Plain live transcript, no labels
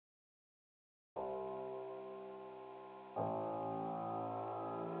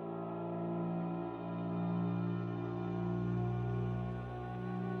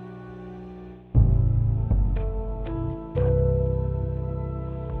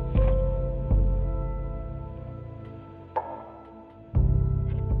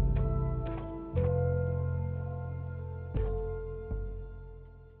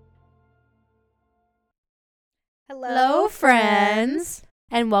friends,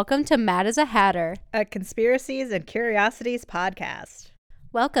 and welcome to Mad as a Hatter, a Conspiracies and Curiosities podcast.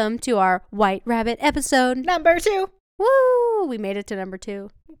 Welcome to our White Rabbit episode Number 2. Woo! We made it to number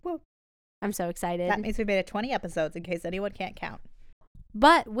 2. Woo. I'm so excited. That means we made it 20 episodes in case anyone can't count.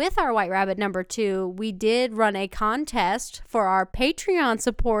 But with our White Rabbit number 2, we did run a contest for our Patreon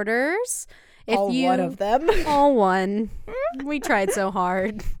supporters. One of them. All one. We tried so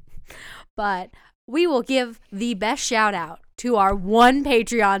hard. But we will give the best shout out to our one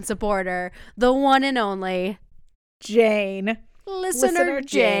Patreon supporter, the one and only Jane. Listener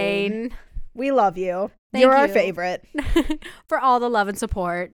Jane. We love you. Thank You're our you. favorite. For all the love and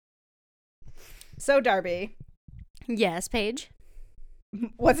support. So, Darby. Yes, Paige?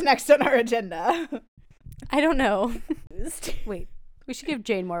 What's next on our agenda? I don't know. Wait, we should give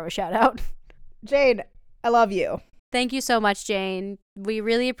Jane more of a shout out. Jane, I love you. Thank you so much, Jane. We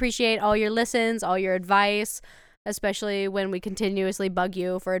really appreciate all your listens, all your advice, especially when we continuously bug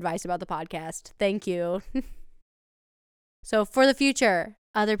you for advice about the podcast. Thank you. So for the future,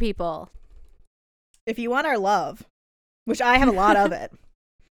 other people. If you want our love, which I have a lot of it.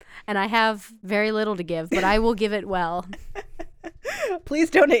 And I have very little to give, but I will give it well. Please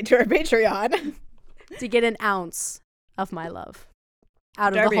donate to our Patreon. To get an ounce of my love.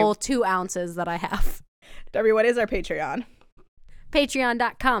 Out of Darby, the whole 2 ounces that I have. Darby, what is our Patreon?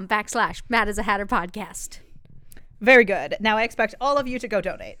 Patreon.com/Mad as a Hatter podcast. Very good. Now I expect all of you to go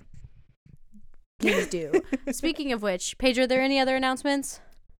donate. Please do. Speaking of which, Paige, are there any other announcements?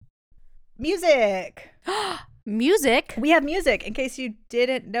 Music. Music? We have music, in case you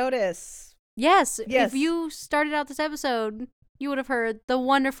didn't notice. Yes. Yes. If you started out this episode, you would have heard the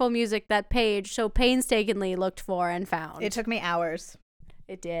wonderful music that Paige so painstakingly looked for and found. It took me hours.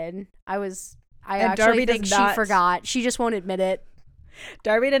 It did. I And actually Darby think does she not- forgot. She just won't admit it.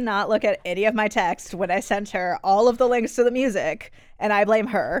 Darby did not look at any of my texts when I sent her all of the links to the music, and I blame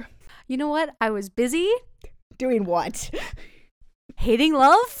her. You know what? I was busy Doing what? hating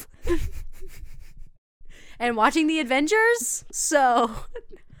love and watching the Avengers, so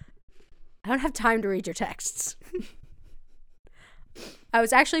I don't have time to read your texts. I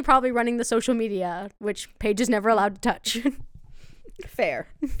was actually probably running the social media, which Paige is never allowed to touch. Fair.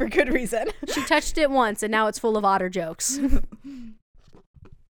 For good reason. She touched it once, and now it's full of otter jokes.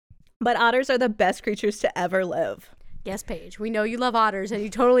 But otters are the best creatures to ever live. Yes, Paige, we know you love otters, and you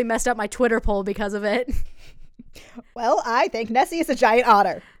totally messed up my Twitter poll because of it. Well, I think Nessie is a giant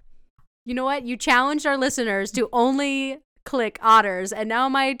otter. You know what? You challenged our listeners to only click otters, and now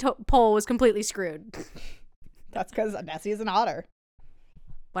my poll was completely screwed. That's because Nessie is an otter.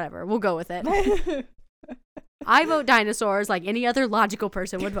 Whatever, we'll go with it. I vote dinosaurs like any other logical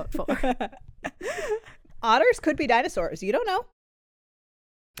person would vote for. Otters could be dinosaurs. You don't know.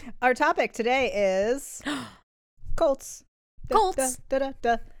 Our topic today is Colts. Colts.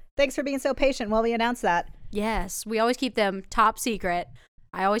 Thanks for being so patient while we announce that. Yes, we always keep them top secret.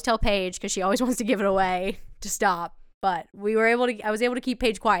 I always tell Paige, because she always wants to give it away, to stop. But I was able to keep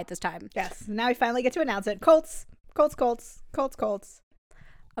Paige quiet this time. Yes. Now we finally get to announce it. Colts. Colts, Colts. Colts, Colts.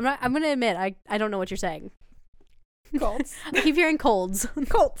 I'm going to admit, I don't know what you're saying. Colts. I keep hearing colds.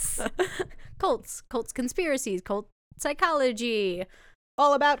 Colts. Colts conspiracies, cult psychology.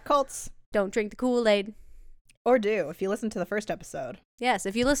 All about Colts. Don't drink the Kool-Aid. Or do, if you listen to the first episode. Yes,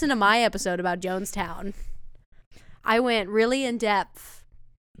 if you listen to my episode about Jonestown, I went really in depth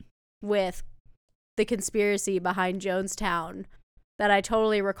with the conspiracy behind Jonestown that I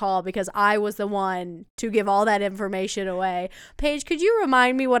totally recall because I was the one to give all that information away. Paige, could you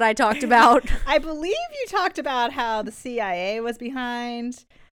remind me what I talked about? I believe you talked about how the CIA was behind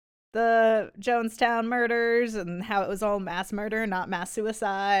the Jonestown murders and how it was all mass murder, not mass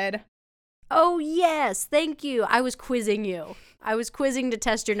suicide. Oh, yes. Thank you. I was quizzing you. I was quizzing to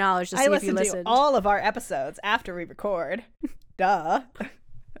test your knowledge to see if you listened. To all of our episodes after we record. Duh.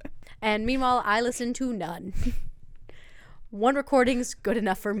 And meanwhile, I listened to none. One recording's good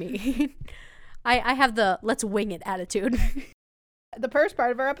enough for me. I have the let's wing it attitude. The first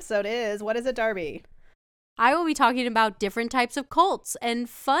part of our episode is, what is it, Darby? I will be talking about different types of cults and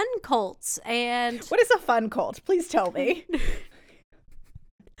fun cults and... What is a fun cult? Please tell me.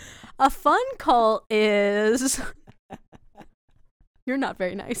 A fun cult is... You're not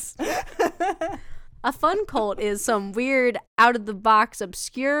very nice. A fun cult is some weird, out-of-the-box,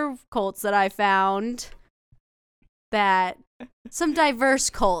 obscure cults that I found that... Some diverse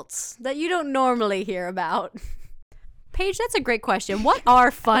cults that you don't normally hear about. Paige, that's a great question. What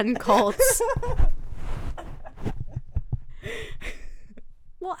are fun cults?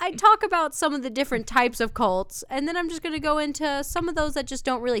 Well, I talk about some of the different types of cults, and then I'm just going to go into some of those that just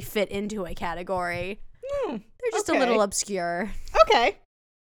don't really fit into a category. They're just a little obscure. Okay.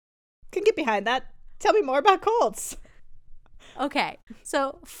 Can get behind that. Tell me more about cults. Okay,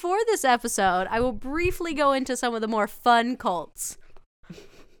 so for this episode, I will briefly go into some of the more fun cults.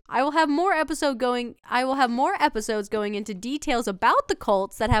 I will have more episodes going into details about the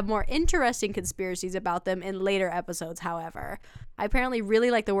cults that have more interesting conspiracies about them in later episodes, however. I apparently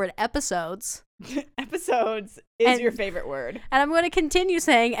really like the word episodes. Episodes is your favorite word. And I'm going to continue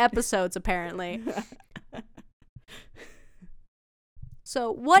saying episodes, apparently.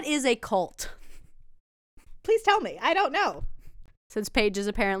 So, what is a cult? Please tell me. I don't know. Since Paige is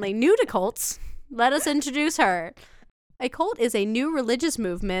apparently new to cults, let us introduce her. A cult is a new religious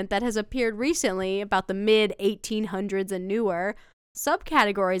movement that has appeared recently, about the mid-1800s and newer.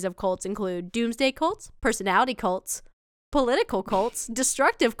 Subcategories of cults include doomsday cults, personality cults, political cults,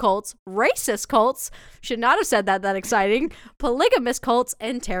 destructive cults, racist cults, should not have said that exciting, polygamous cults,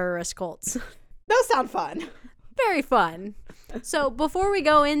 and terrorist cults. Those sound fun. Very fun. So before we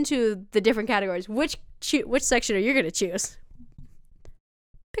go into the different categories, which section are you going to choose?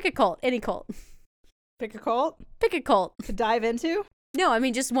 Pick a cult, any cult. Pick a cult? Pick a cult. To dive into? No, I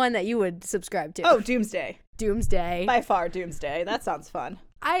mean just one that you would subscribe to. Oh, Doomsday. Doomsday. By far, Doomsday. That sounds fun.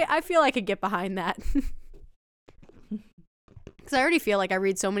 I feel I could get behind that. Because I already feel like I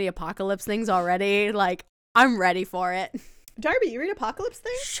read so many apocalypse things already. Like, I'm ready for it. Darby, you read apocalypse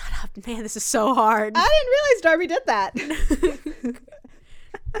things? Shut up, man. This is so hard. I didn't realize Darby did that.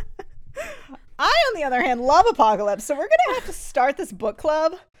 I, on the other hand, love apocalypse, so we're going to have to start this book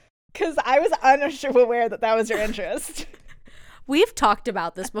club because I was unaware that was your interest. We've talked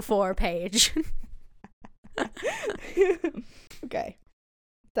about this before, Paige. Okay.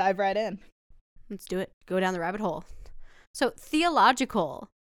 Dive right in. Let's do it. Go down the rabbit hole. So, theological.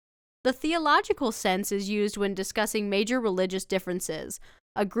 The theological sense is used when discussing major religious differences.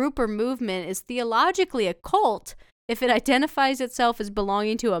 A group or movement is theologically a cult if it identifies itself as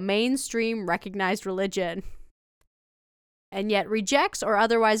belonging to a mainstream recognized religion, and yet rejects or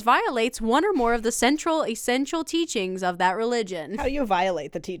otherwise violates one or more of the central essential teachings of that religion. How do you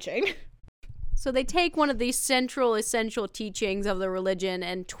violate the teaching? So they take one of these central essential teachings of the religion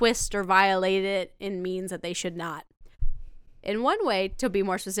and twist or violate it in means that they should not. In one way, to be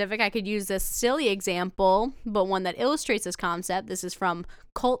more specific, I could use this silly example, but one that illustrates this concept. This is from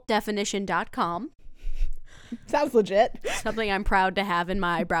cultdefinition.com. Sounds legit. Something I'm proud to have in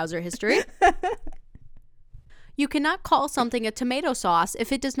my browser history. You cannot call something a tomato sauce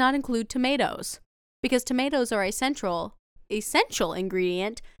if it does not include tomatoes, because tomatoes are a essential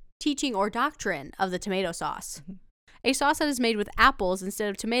ingredient, teaching, or doctrine of the tomato sauce. A sauce that is made with apples instead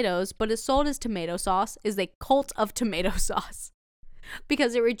of tomatoes but is sold as tomato sauce is a cult of tomato sauce,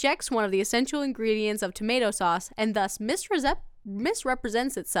 because it rejects one of the essential ingredients of tomato sauce and thus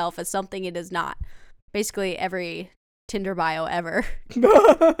misrepresents itself as something it is not. Basically, every Tinder bio ever.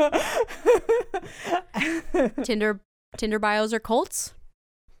 Tinder bios are cults?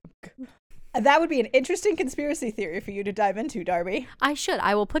 That would be an interesting conspiracy theory for you to dive into, Darby. I should.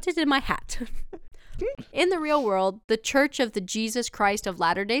 I will put it in my hat. In the real world, the Church of the Jesus Christ of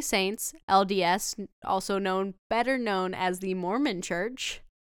Latter-day Saints, LDS, also better known as the Mormon Church,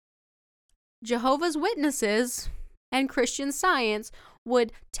 Jehovah's Witnesses, and Christian Science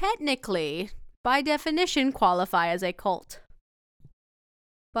would technically, by definition, qualify as a cult.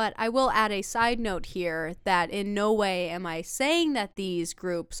 But I will add a side note here that in no way am I saying that these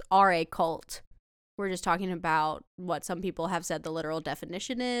groups are a cult. We're just talking about what some people have said the literal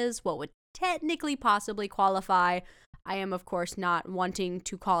definition is, what would technically possibly qualify. I am, of course, not wanting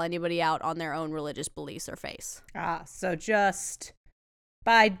to call anybody out on their own religious beliefs or faiths. So just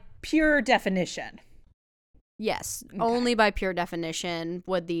by pure definition. Yes, Okay. Only by pure definition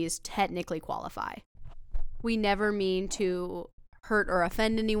would these technically qualify. We never mean to hurt or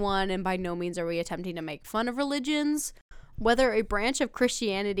offend anyone, and by no means are we attempting to make fun of religions. Whether a branch of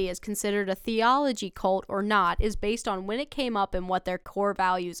Christianity is considered a theology cult or not is based on when it came up and what their core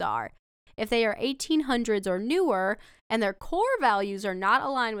values are. If they are 1800s or newer, and their core values are not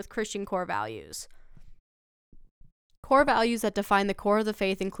aligned with Christian core values. Core values that define the core of the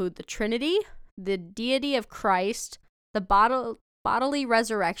faith include the Trinity, the deity of Christ, the bodily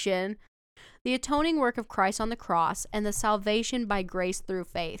resurrection, the atoning work of Christ on the cross, and the salvation by grace through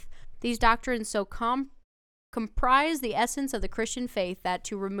faith. These doctrines so comprise the essence of the Christian faith that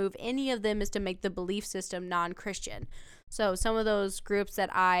to remove any of them is to make the belief system non-Christian. So some of those groups that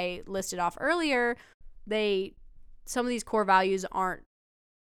I listed off earlier, some of these core values aren't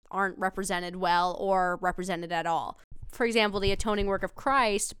represented well or represented at all. For example, the atoning work of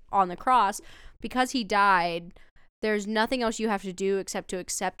Christ on the cross, because he died, there's nothing else you have to do except to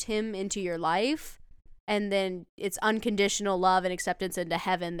accept him into your life, and then it's unconditional love and acceptance into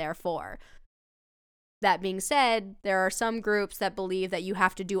heaven, therefore. That being said, there are some groups that believe that you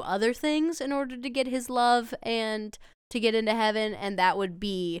have to do other things in order to get his love and to get into heaven, and that would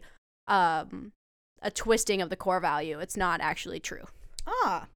be a twisting of the core value. It's not actually true.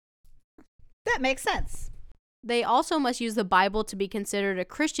 Ah, that makes sense. They also must use the Bible to be considered a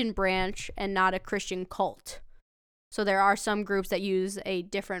Christian branch and not a Christian cult. So there are some groups that use a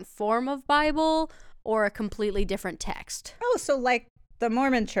different form of Bible or a completely different text. Oh, so like the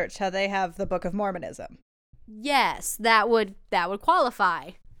Mormon Church, how they have the Book of Mormonism. Yes, that would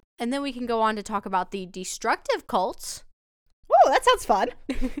qualify. And then we can go on to talk about the destructive cults. Whoa, that sounds fun.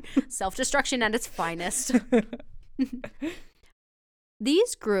 Self-destruction at its finest.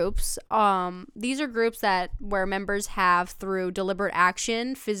 These groups, these are groups that where members have, through deliberate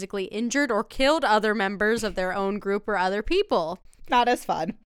action, physically injured or killed other members of their own group or other people. Not as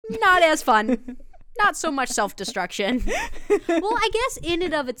fun. Not as fun. Not so much self-destruction. Well, I guess in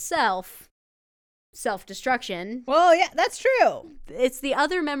and of itself, self-destruction. Well, yeah, that's true. It's the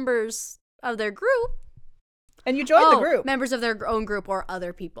other members of their group. And you joined the group. Members of their own group or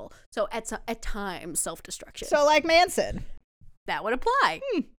other people. So at times, self-destruction. So like Manson. That would apply.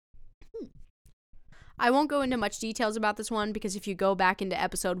 I won't go into much details about this one because if you go back into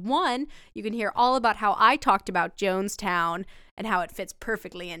episode 1, you can hear all about how I talked about Jonestown and how it fits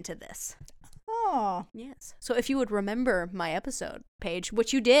perfectly into this. Oh. Yes. So if you would remember my episode, Paige,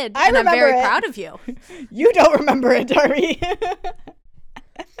 which you did, I and I'm remember very it. proud of you. You don't remember it, Darby.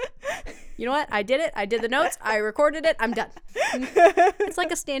 You know what? I did it. I did the notes. I recorded it. I'm done. It's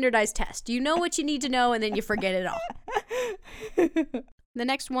like a standardized test. You know what you need to know, and then you forget it all. The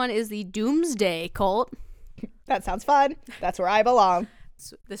next one is the Doomsday Cult. That sounds fun. That's where I belong.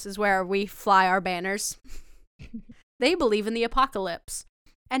 So this is where we fly our banners. They believe in the apocalypse.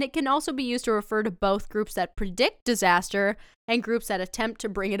 And it can also be used to refer to both groups that predict disaster and groups that attempt to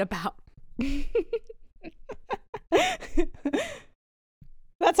bring it about.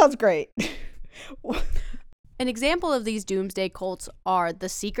 That sounds great. An example of these doomsday cults are the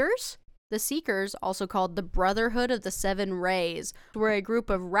Seekers. The Seekers, also called the Brotherhood of the Seven Rays, were a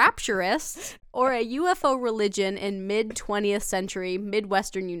group of rapturists or a UFO religion in mid-20th century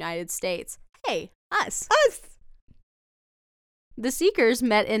Midwestern United States. Hey, us. Us! The Seekers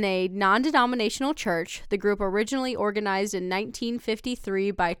met in a non-denominational church, the group originally organized in 1953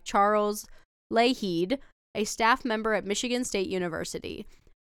 by Charles Leahead, a staff member at Michigan State University.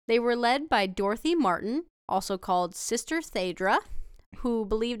 They were led by Dorothy Martin, also called Sister Thedra, who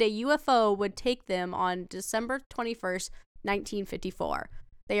believed a UFO would take them on December 21st, 1954.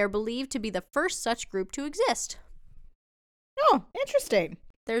 They are believed to be the first such group to exist. Oh, interesting.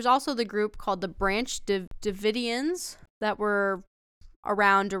 There's also the group called the Branch Davidians that were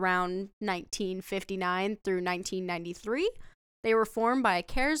around 1959 through 1993. They were formed by a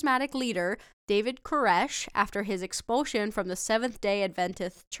charismatic leader, David Koresh, after his expulsion from the Seventh-day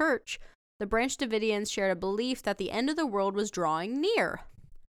Adventist Church. The Branch Davidians shared a belief that the end of the world was drawing near.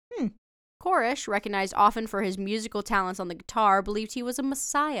 Koresh, recognized often for his musical talents on the guitar, believed he was a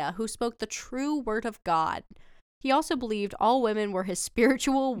messiah who spoke the true word of God. He also believed all women were his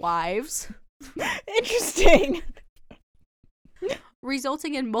spiritual wives. Interesting.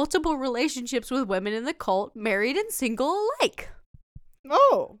 Resulting in multiple relationships with women in the cult, married and single alike.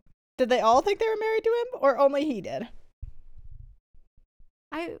 Oh, did they all think they were married to him, or only he did?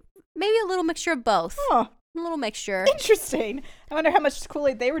 Maybe a little mixture of both. Oh, A little mixture. interesting. I wonder how much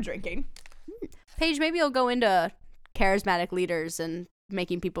Kool-Aid they were drinking. Paige, maybe you'll go into charismatic leaders and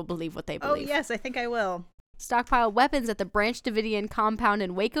making people believe what they believe. Oh, yes, I think I will. Stockpiled weapons at the Branch Davidian compound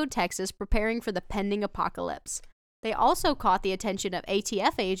in Waco, Texas, preparing for the pending apocalypse. They also caught the attention of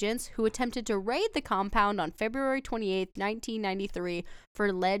ATF agents who attempted to raid the compound on February 28, 1993 for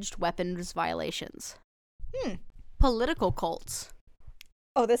alleged weapons violations. Political cults.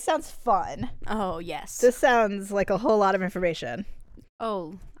 Oh, this sounds fun. Oh, yes. This sounds like a whole lot of information.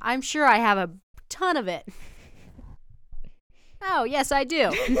 Oh, I'm sure I have a ton of it. Oh, yes, I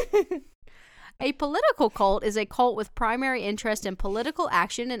do. A political cult is a cult with primary interest in political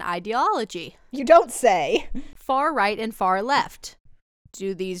action and ideology. You don't say. Far right and far left.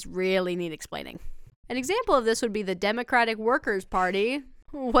 Do these really need explaining? An example of this would be the Democratic Workers' Party,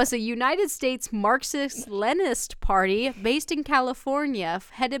 was a United States Marxist-Leninist party based in California,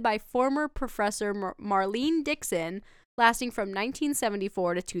 headed by former Professor Marlene Dixon, lasting from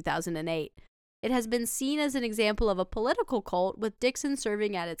 1974 to 2008. It has been seen as an example of a political cult, with Dixon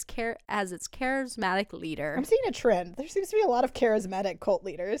serving as its charismatic leader. I'm seeing a trend. There seems to be a lot of charismatic cult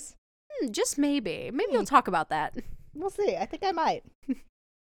leaders. Just maybe. Maybe we'll talk about that. We'll see. I think I might.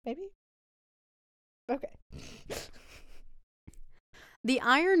 Maybe. Okay. The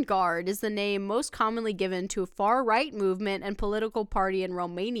Iron Guard is the name most commonly given to a far-right movement and political party in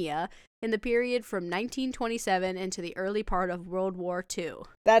Romania in the period from 1927 into the early part of World War II.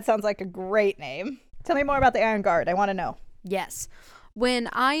 That sounds like a great name. Tell me more about the Iron Guard. I want to know. Yes. When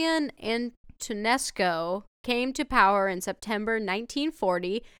Ion Antonescu came to power in September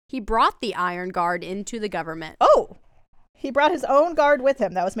 1940, he brought the Iron Guard into the government. Oh, he brought his own guard with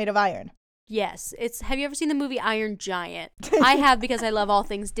him that was made of iron. Yes. Have you ever seen the movie Iron Giant? I have, because I love all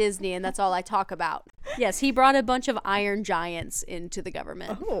things Disney, and that's all I talk about. Yes, he brought a bunch of iron giants into the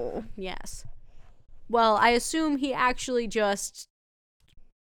government. Oh. Yes. Well, I assume he actually just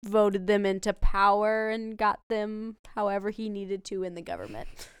voted them into power and got them however he needed to in the government.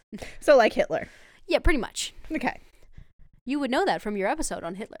 So like Hitler. Yeah, pretty much. Okay. You would know that from your episode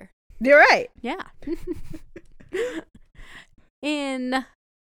on Hitler. You're right. Yeah. In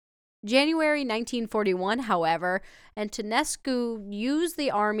January 1941, however, Antonescu used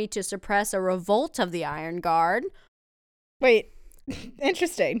the army to suppress a revolt of the Iron Guard. Wait.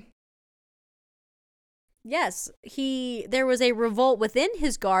 Interesting. Yes, there was a revolt within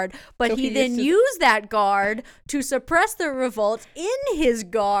his guard, but So he he then used that guard to suppress the revolt in his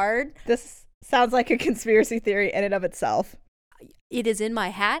guard. This sounds like a conspiracy theory in and of itself. It is in my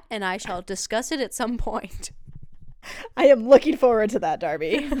hat, and I shall discuss it at some point. I am looking forward to that,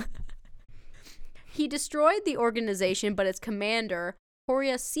 Darby. He destroyed the organization, but its commander,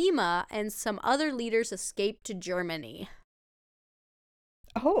 Horia Sima, and some other leaders escaped to Germany.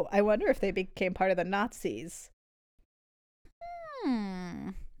 Oh, I wonder if they became part of the Nazis.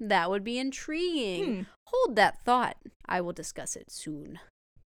 That would be intriguing. Hold that thought. I will discuss it soon.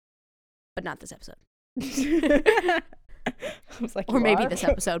 But not this episode. I was like, Or maybe "You are?" this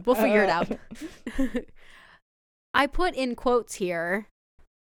episode. We'll figure it out. I put in quotes here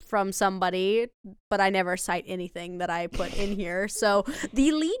from somebody, but I never cite anything that I put in here. So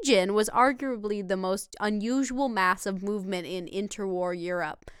the Legion was arguably the most unusual massive movement in interwar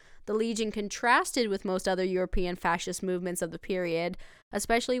Europe. The Legion contrasted with most other European fascist movements of the period,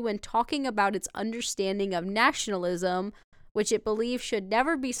 especially when talking about its understanding of nationalism, which it believed should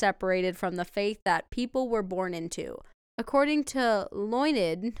never be separated from the faith that people were born into. According to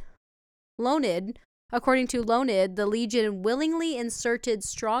Leonid, the Legion willingly inserted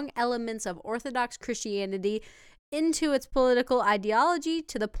strong elements of Orthodox Christianity into its political ideology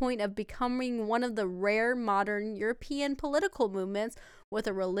to the point of becoming one of the rare modern European political movements with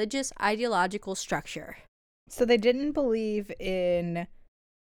a religious ideological structure. So they didn't believe in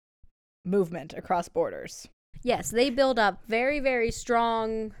movement across borders. Yes, they build up very, very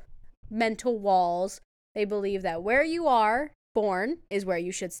strong mental walls. They believe that where you are born is where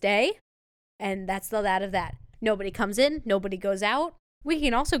you should stay. And that's that of that. Nobody comes in, nobody goes out. We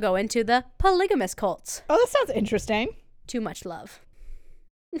can also go into the polygamous cults. Oh, that sounds interesting. Too much love.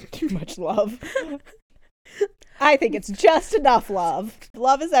 Too much love. I think it's just enough love.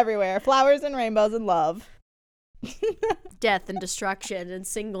 Love is everywhere. Flowers and rainbows and love. Death and destruction and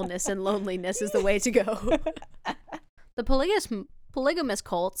singleness and loneliness is the way to go. The polygamous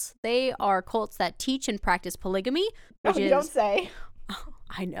cults, they are cults that teach and practice polygamy. Which you don't say.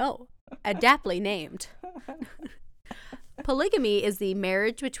 I know. Adaptly named. Polygamy is the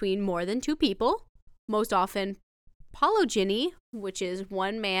marriage between more than two people, most often polygyny, which is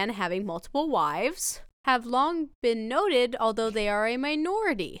one man having multiple wives, have long been noted, although they are a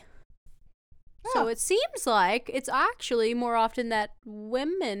minority. So it seems like it's actually more often that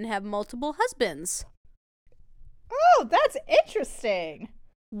women have multiple husbands. Oh, that's interesting.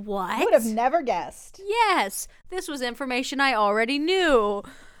 What? I would have never guessed. Yes, this was information I already knew.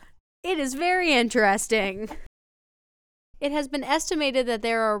 It is very interesting. It has been estimated that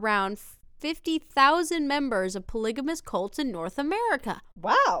there are around 50,000 members of polygamous cults in North America.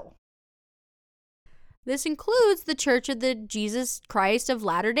 Wow. This includes the Church of the Jesus Christ of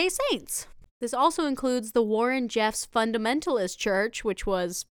Latter-day Saints. This also includes the Warren Jeffs Fundamentalist Church, which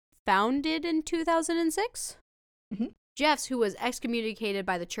was founded in 2006. Mm-hmm. Jeffs, who was excommunicated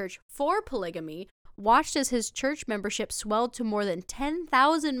by the church for polygamy, watched as his church membership swelled to more than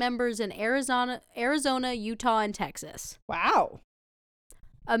 10,000 members in Arizona, Utah, and Texas. Wow.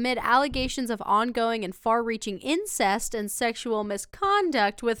 Amid allegations of ongoing and far-reaching incest and sexual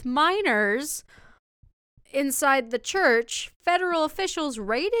misconduct with minors inside the church, federal officials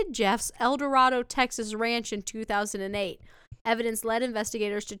raided Jeff's El Dorado, Texas ranch in 2008. Evidence led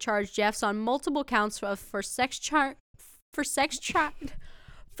investigators to charge Jeffs on multiple counts for sex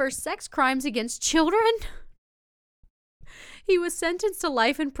crimes against children. He was sentenced to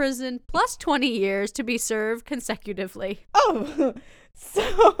life in prison plus 20 years to be served consecutively. Oh,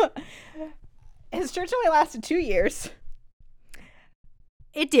 so His church only lasted 2 years,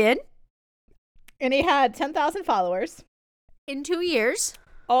 It did. and he had 10,000 followers. In 2 years.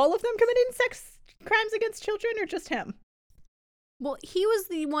 All of them committing sex crimes against children, or just him? Well, he was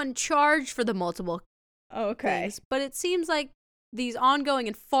the one charged for the multiple Okay. things, but it seems like these ongoing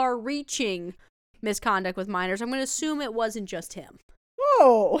and far-reaching misconduct with minors, I'm going to assume it wasn't just him.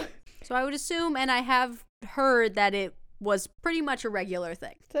 Whoa. So I would assume, and I have heard that it was pretty much a regular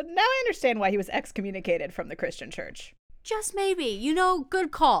thing. So now I understand why he was excommunicated from the Christian church. Just maybe.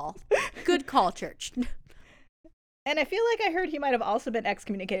 Good call. Good call, church. And I feel like I heard he might have also been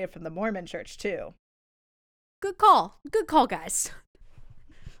excommunicated from the Mormon church, too. Good call. Good call, guys.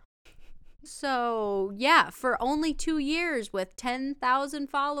 So, yeah, for only 2 years with 10,000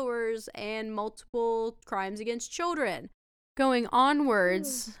 followers and multiple crimes against children. Going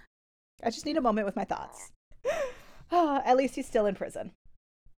onwards. I just need a moment with my thoughts. At least he's still in prison.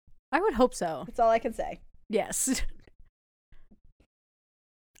 I would hope so. That's all I can say. Yes.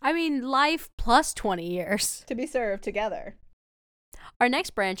 I mean, life plus 20 years. To be served together. Our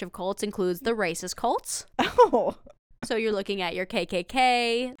next branch of cults includes the racist cults. Oh. So you're looking at your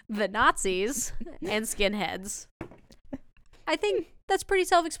KKK, the Nazis, and skinheads. I think that's pretty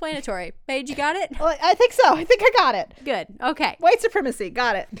self-explanatory. Paige, you got it? Well, I think so. I think I got it. Good. Okay. White supremacy.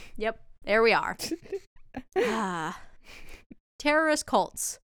 Got it. Yep. There we are. Terrorist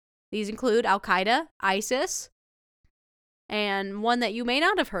cults. These include Al-Qaeda, ISIS, and one that you may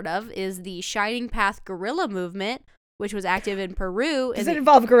not have heard of is the Shining Path guerrilla movement, which was active in Peru. Does it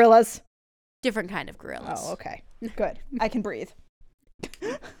involve gorillas? Different kind of gorillas. Oh, okay. Good. I can breathe.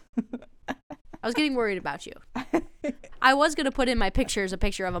 I was getting worried about you. I was going to put in my pictures a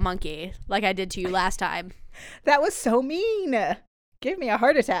picture of a monkey, like I did to you last time. That was so mean. Give me a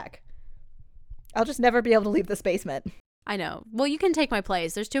heart attack. I'll just never be able to leave this basement. I know. Well, you can take my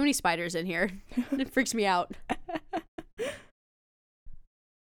place. There's too many spiders in here. It freaks me out.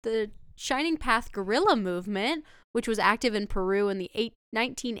 The Shining Path guerrilla movement, which was active in Peru in the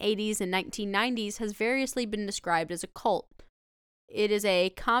 1980s and 1990s, has variously been described as a cult. It is a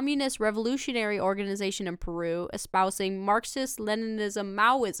communist revolutionary organization in Peru espousing Marxist-Leninism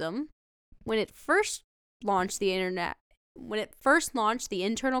Maoism. When it first launched the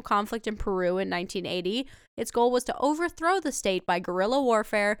internal conflict in Peru in 1980, its goal was to overthrow the state by guerrilla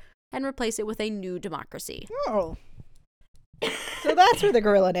warfare and replace it with a new democracy. Oh. So that's where the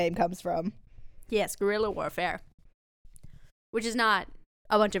gorilla name comes from. Yes, guerrilla warfare. Which is not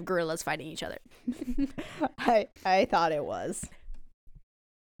a bunch of gorillas fighting each other. I thought it was.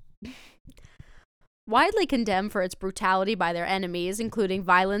 Widely condemned for its brutality by their enemies, including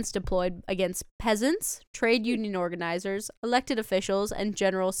violence deployed against peasants, trade union organizers, elected officials, and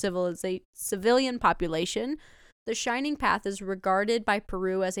general civilian population, the Shining Path is regarded by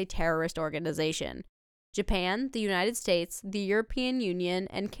Peru as a terrorist organization. Japan, the United States, the European Union,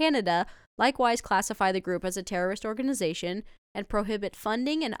 and Canada likewise classify the group as a terrorist organization and prohibit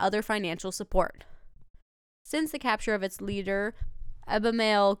funding and other financial support. Since the capture of its leader,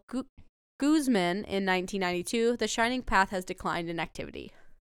 Abimael Guzman, in 1992, the Shining Path has declined in activity.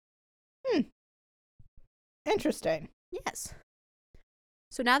 Interesting. Yes.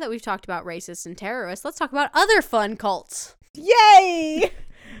 So now that we've talked about racists and terrorists, let's talk about other fun cults. Yay!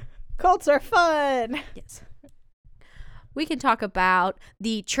 Cults are fun. Yes. We can talk about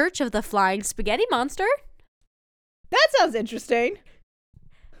the Church of the Flying Spaghetti Monster. That sounds interesting.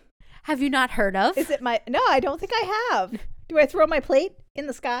 Have you not heard of? Is it my... No, I don't think I have. Do I throw my plate in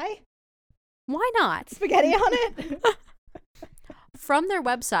the sky? Why not? Spaghetti on it? From their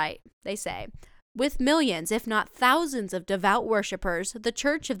website, they say, with millions, if not thousands of devout worshippers, the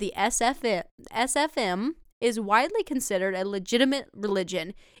Church of the SFM is widely considered a legitimate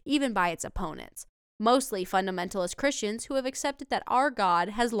religion, even by its opponents. Mostly fundamentalist Christians who have accepted that our God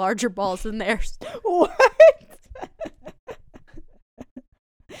has larger balls than theirs. What?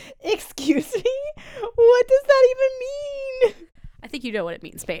 Excuse me? What does that even mean? I think you know what it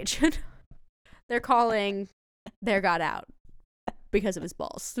means, Paige. They're calling their God out because of his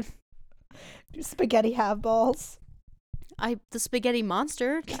balls. Do spaghetti have balls? The spaghetti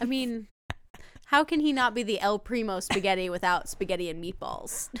monster? I mean, how can he not be the El Primo spaghetti without spaghetti and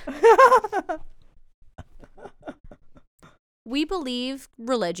meatballs? We believe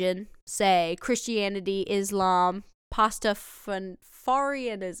religion, say Christianity, Islam,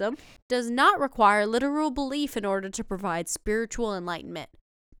 Pastafarianism, does not require literal belief in order to provide spiritual enlightenment.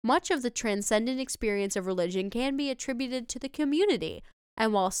 Much of the transcendent experience of religion can be attributed to the community,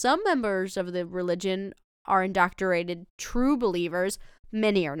 and while some members of the religion are indoctrinated true believers,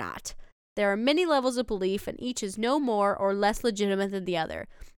 many are not. There are many levels of belief, and each is no more or less legitimate than the other.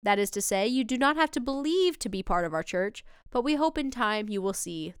 That is to say, you do not have to believe to be part of our church, but we hope in time you will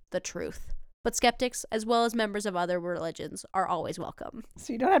see the truth. But skeptics, as well as members of other religions, are always welcome.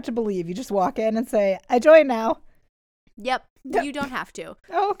 So you don't have to believe. You just walk in and say, I join now. Yep, you don't have to.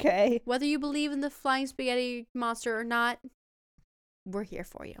 Okay. Whether you believe in the flying spaghetti monster or not, we're here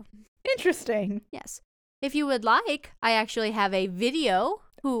for you. Interesting. Yes. If you would like, I actually have a video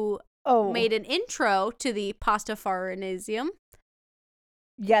who made an intro to the Pastafarianism.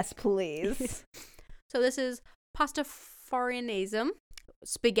 Yes, please. So this is Pastafarianism,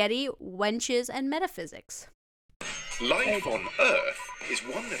 spaghetti, wenches, and metaphysics. Life on Earth is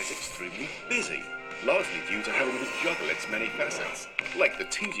one that is extremely busy, largely due to having to juggle its many facets, like the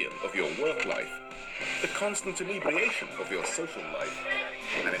tedium of your work life, the constant inebriation of your social life,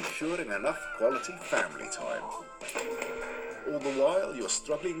 and ensuring enough quality family time. All the while, you're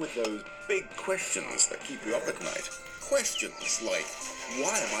struggling with those big questions that keep you up at night. Questions like,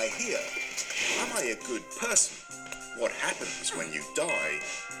 why am I here? Am I a good person? What happens when you die?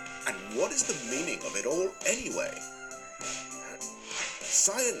 And what is the meaning of it all anyway?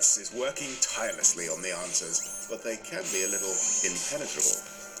 Science is working tirelessly on the answers, but they can be a little impenetrable.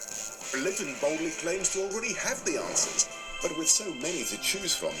 Religion boldly claims to already have the answers, but with so many to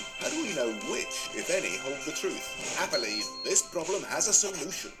choose from, how do we know which, if any, hold the truth? Happily, this problem has a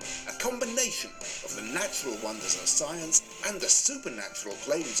solution. A combination of the natural wonders of science and the supernatural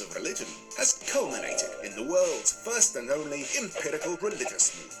claims of religion has culminated in the world's first and only empirical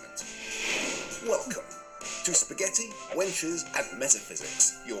religious movement. Welcome to Spaghetti, Wenches and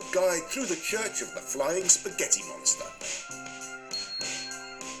Metaphysics, your guide through the Church of the Flying Spaghetti Monster.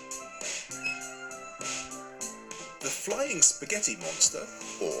 The Flying Spaghetti Monster,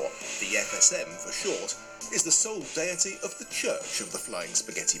 or the FSM for short, is the sole deity of the Church of the Flying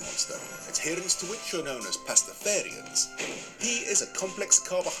Spaghetti Monster, adherents to which are known as Pastafarians. He is a complex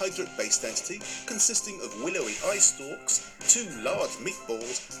carbohydrate-based entity consisting of willowy eye stalks, 2 large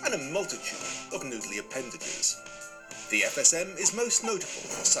meatballs, and a multitude of noodly appendages. The FSM is most notable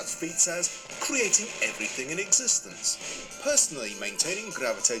for such feats as creating everything in existence, personally maintaining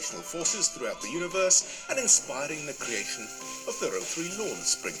gravitational forces throughout the universe, and inspiring the creation of the rotary lawn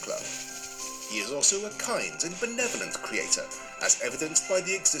sprinkler. He is also a kind and benevolent creator, as evidenced by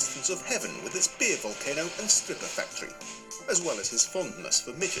the existence of heaven with its beer volcano and stripper factory, as well as his fondness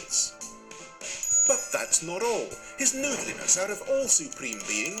for midgets. But that's not all. His noodliness, out of all supreme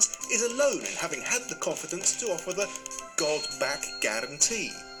beings, is alone in having had the confidence to offer the God-back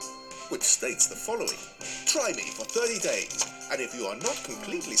guarantee, which states the following: try me for 30 days, and if you are not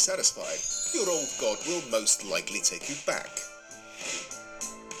completely satisfied, your old God will most likely take you back.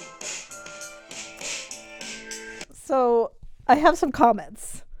 So, I have some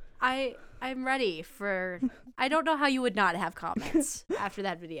comments. I'm ready for... I don't know how you would not have comments after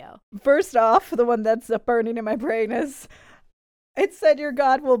that video. First off, the one that's burning in my brain is, it said your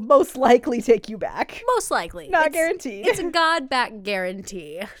God will most likely take you back. Most likely. Not guaranteed. It's a God-back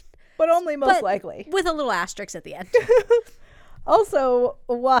guarantee. But only most But likely. with a little asterisk at the end. Also,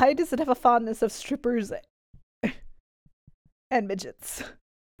 why does it have a fondness of strippers and midgets?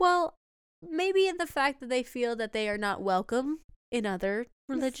 Well, maybe in the fact that they feel that they are not welcome in other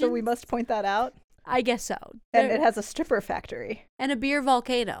religions. So we must point that out. I guess so. And it has a stripper factory. And a beer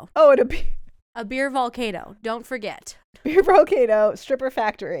volcano. Oh, and A beer volcano. Don't forget. beer volcano, stripper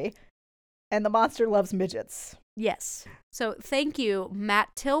factory, and the monster loves midgets. Yes. So thank you,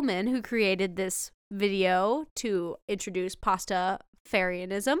 Matt Tillman, who created this video to introduce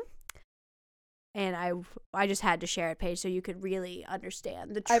Pastafarianism. And I just had to share it, Paige, so you could really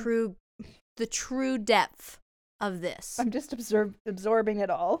understand the true depth of this. I'm just absorbing it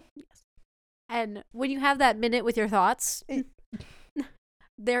all. Yes. And when you have that minute with your thoughts,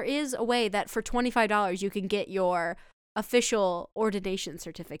 there is a way that for $25 you can get your official ordination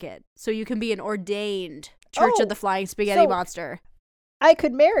certificate. So you can be an ordained Church of the Flying Spaghetti Monster. I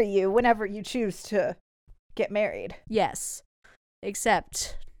could marry you whenever you choose to get married. Yes.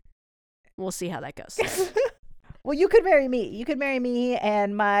 Except we'll see how that goes. Well, you could marry me. You could marry me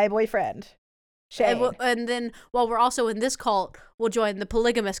and my boyfriend, Shane. And then while we're also in this cult, we'll join the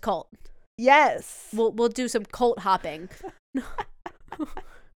polygamous cult. Yes. We'll do some cult hopping.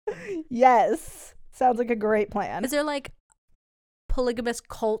 Yes. Sounds like a great plan. Is there like polygamous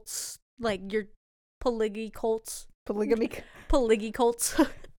cults? Like your polygy cults? Polygamy. Polygy cults?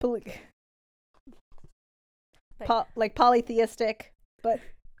 Like polytheistic, but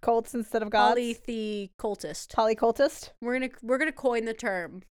cults instead of gods? Polythecultist. Polycultist? We're gonna coin the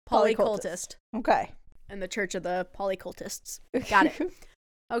term polycultist. Okay. And the Church of the Polycultists. Got it.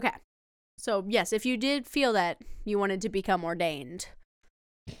 Okay. So, yes, if you did feel that you wanted to become ordained,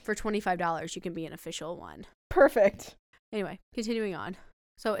 for $25, you can be an official one. Perfect. Anyway, continuing on.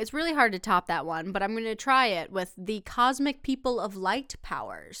 So, it's really hard to top that one, but I'm going to try it with the Cosmic People of Light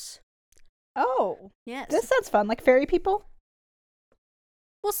powers. Oh. Yes. This sounds fun. Like fairy people?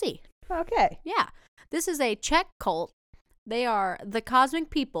 We'll see. Okay. Yeah. This is a Czech cult. They are the cosmic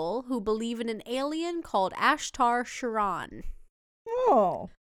people who believe in an alien called Ashtar Sharan. Oh.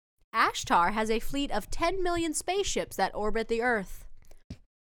 Ashtar has a fleet of 10 million spaceships that orbit the Earth.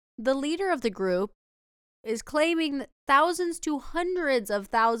 The leader of the group is claiming thousands to hundreds of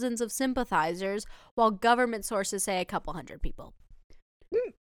thousands of sympathizers, while government sources say a couple hundred people.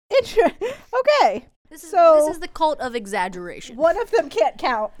 Okay. This is So- the cult of exaggeration. One of them can't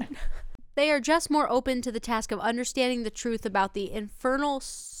count. They are just more open to the task of understanding the truth about the infernal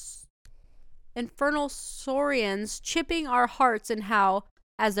saurians chipping our hearts, and how,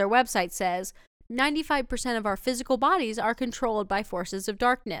 as their website says, 95% of our physical bodies are controlled by forces of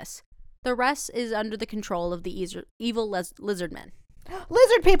darkness. The rest is under the control of the evil lizard men.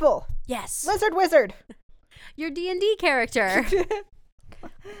 Lizard people. Yes. Lizard wizard. Your D&D character.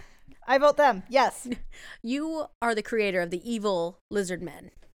 I vote them. Yes. You are the creator of the evil lizard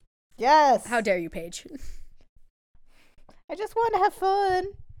men. Yes. How dare you, Paige? I just want to have fun.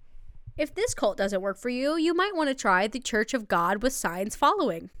 If this cult doesn't work for you, you might want to try the Church of God with Signs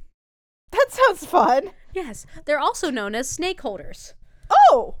Following. That sounds fun. Yes, they're also known as snake holders.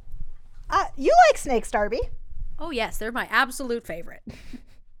 Oh. You like snakes, Darby. Oh yes, they're my absolute favorite.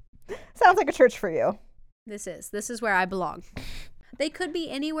 Sounds like a church for you. This is where I belong. They could be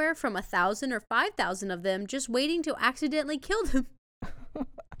anywhere from 1,000 or 5,000 of them just waiting to accidentally kill them.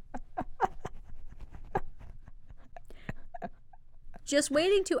 Just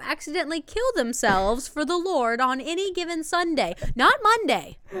waiting to accidentally kill themselves for the Lord on any given Sunday. Not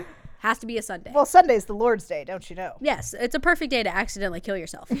Monday. Has to be a Sunday. Well, Sunday's the Lord's Day, don't you know? Yes, it's a perfect day to accidentally kill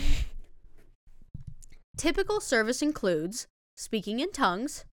yourself. Typical service includes speaking in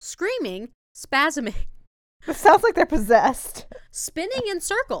tongues, screaming, spasming, It sounds like they're possessed. spinning in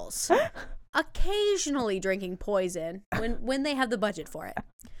circles, occasionally drinking poison when they have the budget for it,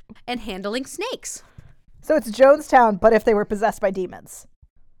 and handling snakes. So it's Jonestown, but if they were possessed by demons.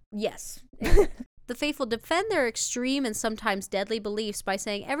 Yes. The faithful defend their extreme and sometimes deadly beliefs by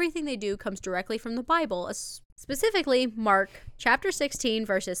saying everything they do comes directly from the Bible, specifically Mark chapter 16,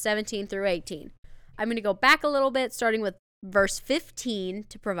 verses 17 through 18. I'm going to go back a little bit, starting with verse 15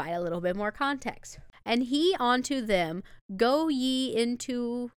 to provide a little bit more context. And he unto them, go ye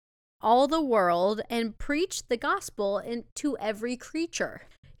into all the world and preach the gospel to every creature.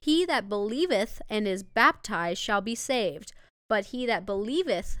 He that believeth and is baptized shall be saved, but he that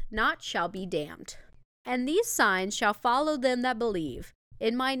believeth not shall be damned. And these signs shall follow them that believe.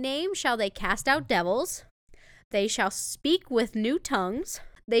 In my name shall they cast out devils. They shall speak with new tongues.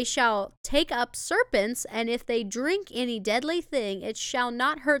 They shall take up serpents, and if they drink any deadly thing, it shall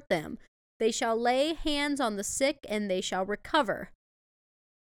not hurt them. They shall lay hands on the sick, and they shall recover.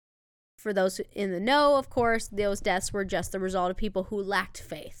 For those in the know, of course, those deaths were just the result of people who lacked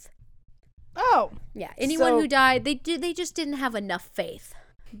faith. Oh. Yeah, anyone So- who died, they just didn't have enough faith.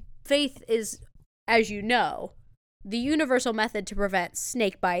 Faith is, as you know, the universal method to prevent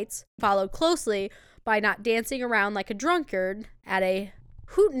snake bites, followed closely by not dancing around like a drunkard at a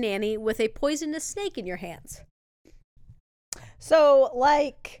hootenanny with a poisonous snake in your hands. So,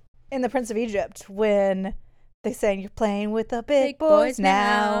 like in The Prince of Egypt, when they sang, you're playing with the big boys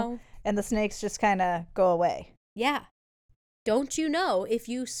now, and the snakes just kind of go away. Yeah. Don't you know, if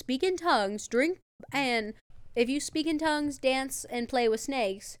you speak in tongues, dance and play with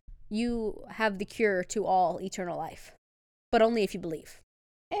snakes, you have the cure to all eternal life. But only if you believe.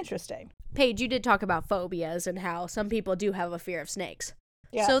 Interesting. Paige, you did talk about phobias and how some people do have a fear of snakes.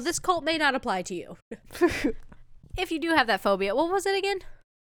 Yes. So this cult may not apply to you. If you do have that phobia, what was it again?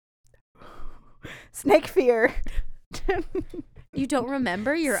 Snake fear. You don't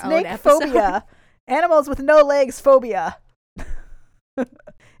remember your own Snake episode? phobia. Animals with no legs phobia.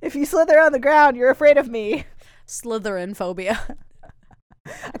 If you slither on the ground, you're afraid of me. Slytherin phobia.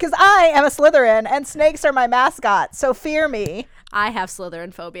 Because I am a Slytherin, and snakes are my mascot, so fear me. I have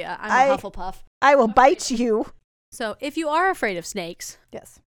Slytherin phobia. I'm a Hufflepuff. I will bite you. So if you are afraid of snakes,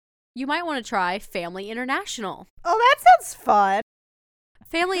 Yes. you might want to try Family International. Oh, that sounds fun.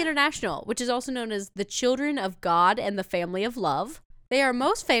 Family International, which is also known as the Children of God and the Family of Love. They are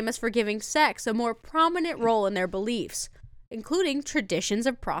most famous for giving sex a more prominent role in their beliefs, including traditions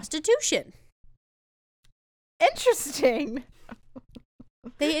of prostitution. Interesting.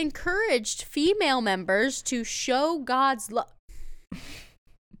 They encouraged female members to show God's love.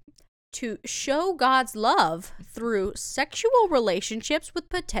 to show God's love through sexual relationships with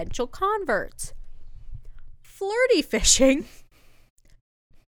potential converts. Flirty fishing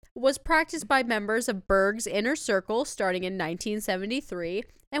was practiced by members of Berg's inner circle starting in 1973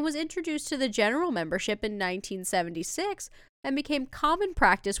 and was introduced to the general membership in 1976 and became common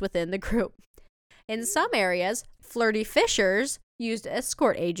practice within the group. In some areas, flirty fishers used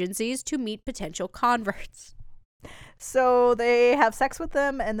escort agencies to meet potential converts. So they have sex with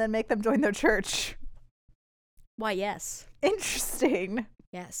them and then make them join their church. Why, yes. Interesting.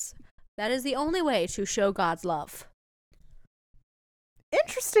 Yes. That is the only way to show God's love.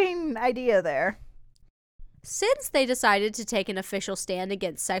 Interesting idea there. Since they decided to take an official stand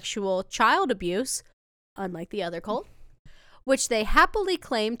against sexual child abuse, unlike the other cult, which they happily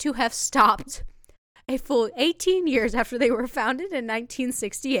claim to have stopped a full 18 years after they were founded in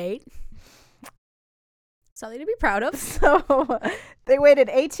 1968. Something to be proud of. So they waited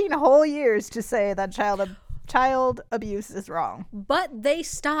 18 whole years to say that child abuse is wrong. But they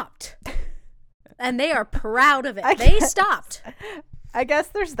stopped. And they are proud of it. Stopped. I guess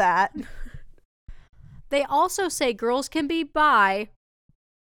there's that. They also say girls can be bi,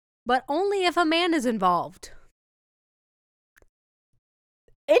 but only if a man is involved.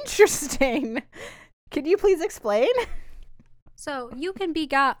 Interesting. Can you please explain? So you can be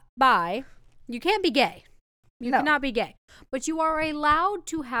bi. You can't be gay. You cannot be gay. But you are allowed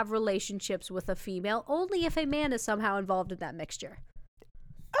to have relationships with a female only if a man is somehow involved in that mixture.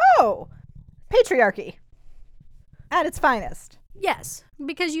 Oh, patriarchy at its finest. Yes,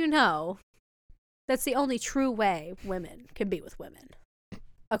 because that's the only true way women can be with women,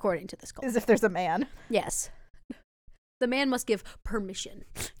 according to this cult. Is if there's a man. Yes. The man must give permission.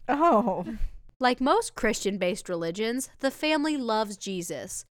 Oh. Like most Christian-based religions, the family loves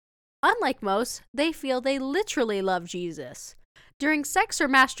Jesus. Unlike most, they feel they literally love Jesus. During sex or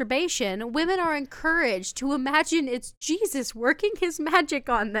masturbation, women are encouraged to imagine it's Jesus working his magic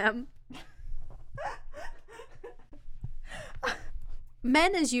on them.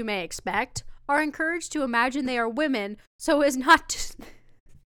 Men, as you may expect, are encouraged to imagine they are women so as not to...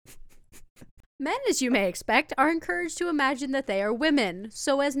 Men, as you may expect, are encouraged to imagine that they are women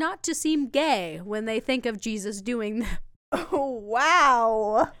so as not to seem gay when they think of Jesus doing them. Oh,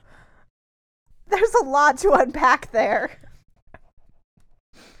 wow. There's a lot to unpack there.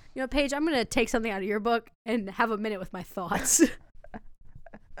 You know, Paige, I'm going to take something out of your book and have a minute with my thoughts.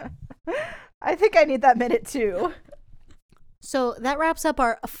 I think I need that minute too. So that wraps up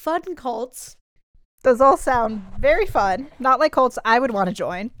our fun cults. Those all sound very fun. Not like cults I would want to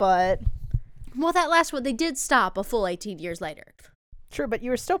join, but... Well, that last one, they did stop a full 18 years later. True, but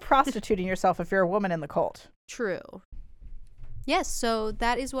you were still prostituting yourself if you're a woman in the cult. True. Yes, so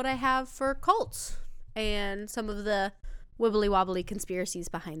that is what I have for cults and some of the wibbly wobbly conspiracies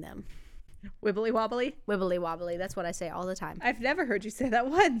behind them. Wibbly wobbly? Wibbly wobbly, that's what I say all the time. I've never heard you say that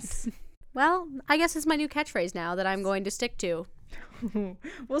once. Well, I guess it's my new catchphrase now that I'm going to stick to.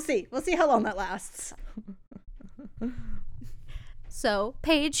 We'll see. We'll see how long that lasts. So,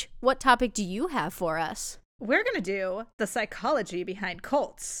 Paige, what topic do you have for us? We're going to do the psychology behind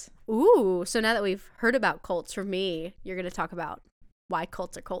cults. Ooh, so now that we've heard about cults from me, you're going to talk about why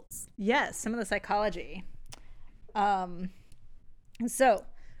cults are cults. Yes, some of the psychology. So,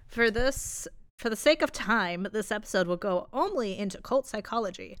 for the sake of time, this episode will go only into cult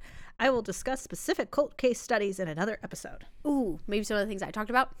psychology. I will discuss specific cult case studies in another episode. Ooh, maybe some of the things I talked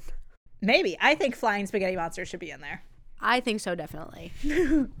about? Maybe. I think flying spaghetti monsters should be in there. I think so, definitely.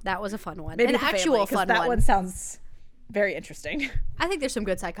 That was a fun one. Maybe an actual fun one. That one sounds very interesting. I think there's some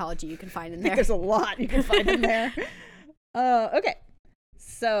good psychology you can find in I there. think there's a lot you can find in there. Okay.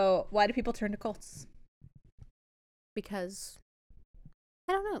 So, why do people turn to cults? Because,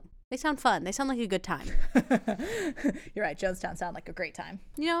 I don't know. They sound fun. They sound like a good time. You're right. Jonestown sound like a great time.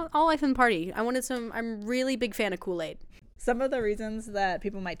 You know, all life and party. I'm a really big fan of Kool-Aid. Some of the reasons that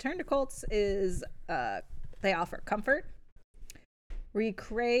people might turn to cults is they offer comfort. We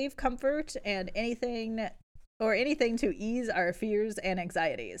crave comfort and anything to ease our fears and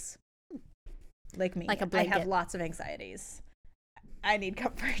anxieties. Like me. Like a I blanket. have lots of anxieties. I need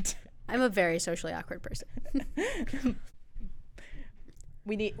comfort. I'm a very socially awkward person.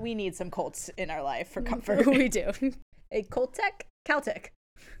 We need some cults in our life for comfort. We do. A Caltech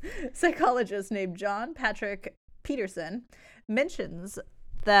psychologist named John Patrick Peterson mentions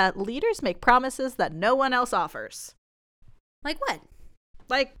that leaders make promises that no one else offers. Like what?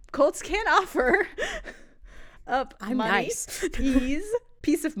 Like cults can't offer up I'm money, nice. ease,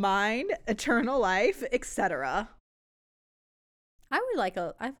 peace of mind, eternal life, etc. I would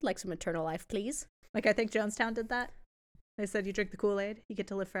like some eternal life, please. Like I think Jonestown did that. They said you drink the Kool-Aid, you get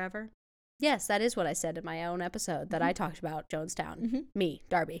to live forever. Yes, that is what I said in my own episode that I talked about Jonestown. Me,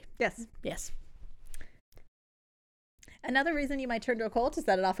 Darby. Yes. Yes. Another reason you might turn to a cult is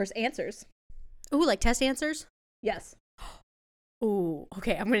that it offers answers. Ooh, like test answers? Yes. Ooh,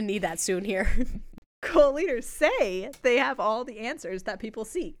 okay, I'm going to need that soon here. Cult leaders say they have all the answers that people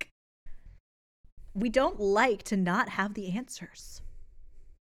seek. We don't like to not have the answers.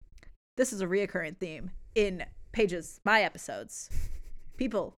 This is a reoccurring theme in my episodes.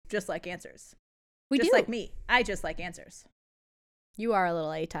 People just like answers. We just do. like me. I just like answers. You are a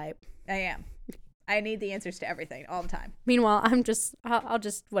little A-type. I am. I need the answers to everything all the time. Meanwhile, I'll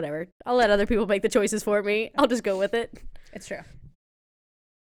just, whatever. I'll let other people make the choices for me. I'll just go with it. It's true.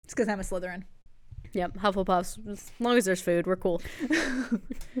 It's because I'm a Slytherin. Yep, Hufflepuffs. As long as there's food, we're cool.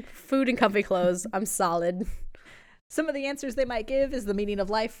 Food and comfy clothes, I'm solid. Some of the answers they might give is the meaning of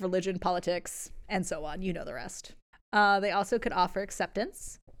life, religion, politics, and so on. You know the rest. They also could offer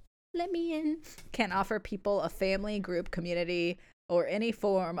acceptance. Let me in. Can offer people a family, group, community, or any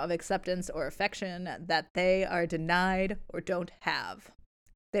form of acceptance or affection that they are denied or don't have.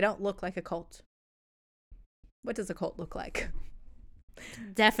 They don't look like a cult. What does a cult look like?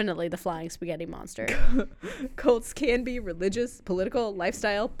 Definitely the flying spaghetti monster. Cults can be religious, political,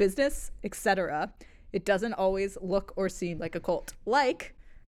 lifestyle, business, etc. It doesn't always look or seem like a cult. Like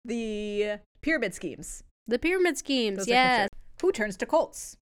the pyramid schemes. The pyramid schemes, Those are yes. considered. Who turns to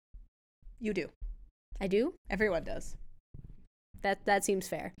cults? You do. I do? Everyone does. That seems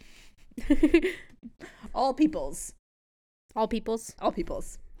fair. All peoples. All peoples? All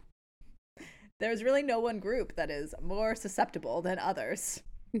peoples. There's really no one group that is more susceptible than others.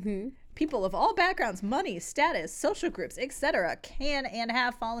 Mm-hmm. People of all backgrounds, money, status, social groups, etc. can and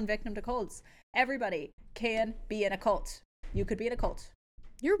have fallen victim to cults. Everybody can be in a cult. You could be in a cult.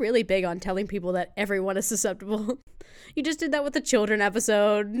 You're really big on telling people that everyone is susceptible. You just did that with the children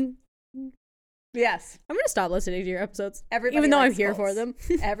episode. Yes. I'm going to stop listening to your episodes. Everybody even though I'm likes here cults. for them.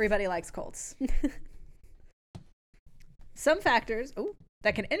 Everybody likes cults. Some factors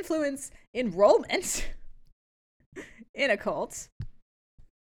that can influence enrollment in a cult.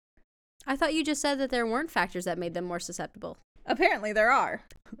 I thought you just said that there weren't factors that made them more susceptible. Apparently there are.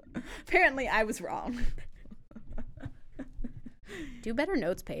 Apparently I was wrong. Do better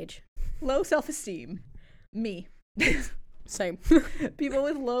notes, Paige. Low self-esteem. Me. Same. People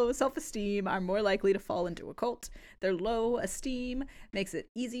with low self-esteem are more likely to fall into a cult. Their low esteem makes it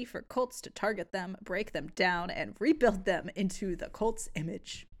easy for cults to target them, break them down, and rebuild them into the cult's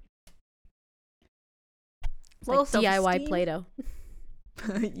image. It's like DIY Play-Doh.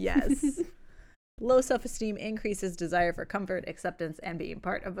 Yes. Low self-esteem increases desire for comfort, acceptance, and being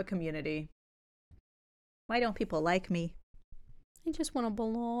part of a community. Why don't people like me? I just want to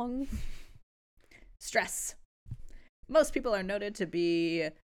belong. Stress. Most people are noted to be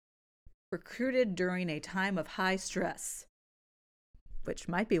recruited during a time of high stress, which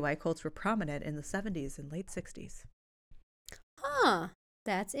might be why cults were prominent in the 70s and late 60s. Huh.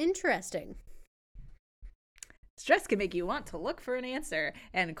 That's interesting. Stress can make you want to look for an answer,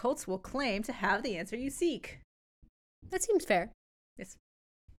 and cults will claim to have the answer you seek. That seems fair. Yes.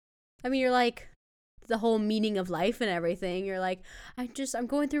 I mean, you're like, the whole meaning of life and everything. You're like, I'm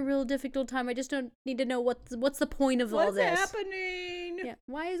going through a real difficult time. I just don't need to know what's the point of all this. What's happening? Yeah.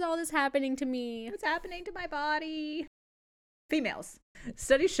 Why is all this happening to me? What's happening to my body? Females.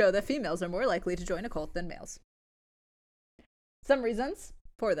 Studies show that females are more likely to join a cult than males. Some reasons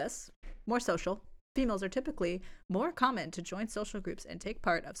for this: more social. Females are typically more common to join social groups and take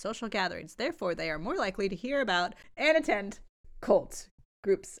part of social gatherings. Therefore, they are more likely to hear about and attend cult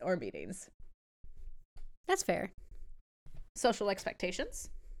groups or meetings. That's fair. Social expectations.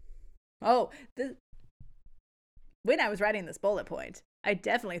 When I was writing this bullet point, I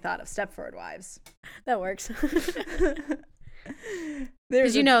definitely thought of Stepford Wives. That works.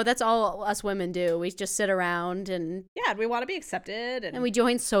 Because that's all us women do. We just sit around and we want to be accepted, and we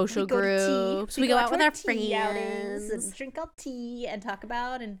join social groups. We go out with our friends and drink our tea and talk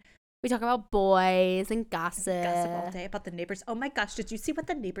about we talk about boys and gossip. Gossip all day about the neighbors. Oh my gosh, did you see what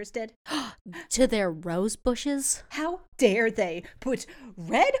the neighbors did? To their rose bushes? How dare they put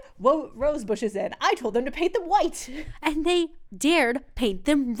red rose bushes in? I told them to paint them white. And they dared paint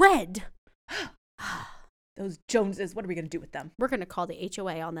them red. Those Joneses, what are we going to do with them? We're going to call the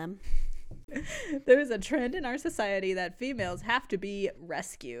HOA on them. There is a trend in our society that females have to be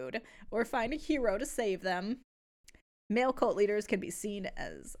rescued or find a hero to save them. Male cult leaders can be seen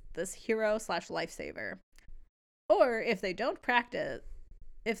as this hero/lifesaver. Or if they don't prescribe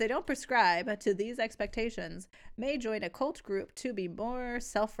to these expectations, may join a cult group to be more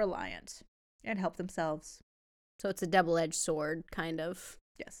self-reliant and help themselves. So it's a double-edged sword, kind of.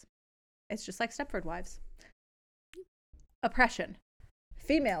 Yes. It's just like Stepford Wives. Oppression.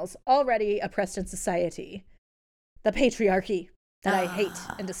 Females already oppressed in society. The patriarchy that I hate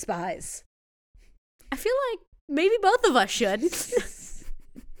and despise. I feel like maybe both of us should.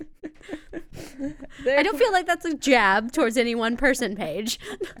 I don't feel like that's a jab towards any one person, Paige.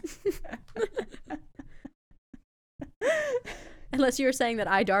 Unless you were saying that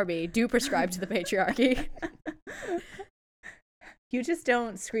I, Darby, do prescribe to the patriarchy. You just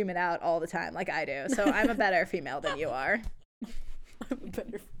don't scream it out all the time like I do. So I'm a better female than you are. I'm a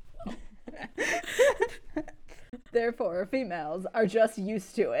better. Therefore, females are just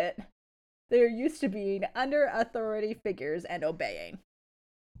used to it. They're used to being under authority figures and obeying.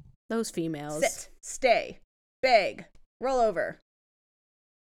 Those females. Sit, stay, beg, roll over.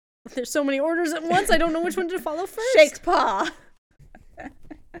 There's so many orders at once, I don't know which one to follow first. Shake paw.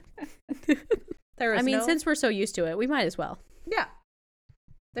 Since we're so used to it, we might as well. Yeah.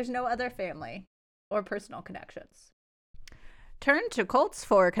 There's no other family or personal connections. Turn to cults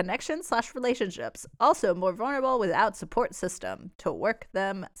for connection/relationships. Also more vulnerable without support system. To work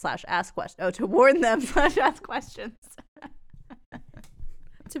them /ask questions. Oh, to warn them /ask questions.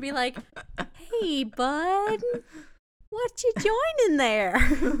 To be like, hey, bud, what you joining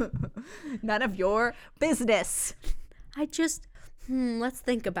there? None of your business. I just, let's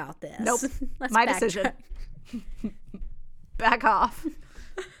think about this. Nope. Let's My backtrack. decision. Back off.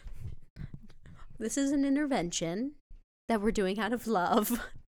 This is an intervention that we're doing out of love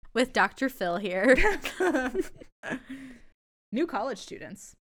with Dr. Phil here. New college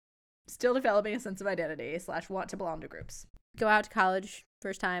students. Still developing a sense of identity /want to belong to groups. Go out to college,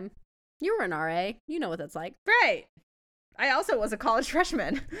 first time. You were an RA. You know what that's like. Right. I also was a college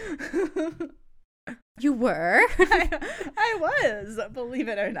freshman. You were? I was, believe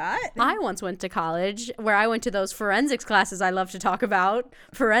it or not. I once went to college where I went to those forensics classes I love to talk about.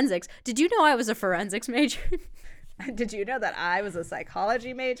 Forensics. Did you know I was a forensics major? Did you know that I was a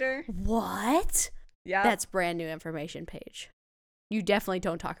psychology major? What? Yeah. That's brand new information, Paige. You definitely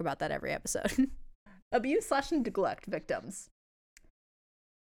don't talk about that every episode. Abuse/neglect victims.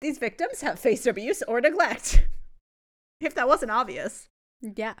 These victims have faced abuse or neglect. If that wasn't obvious.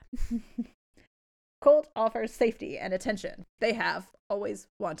 Yeah. Cult offers safety and attention they have always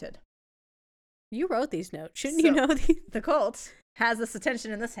wanted. You wrote these notes. Shouldn't you know these? The cult has this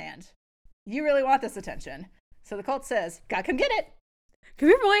attention in this hand. You really want this attention. So the cult says, "Gotta come get it. Come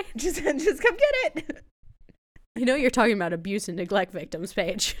here, boy." Just come get it." You know you're talking about abuse and neglect victims,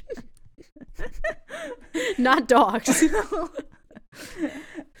 Paige. Not dogs.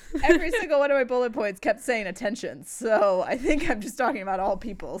 Every single one of my bullet points kept saying attention, so I think I'm just talking about all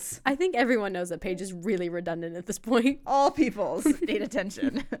peoples. I think everyone knows that Paige is really redundant at this point. All peoples need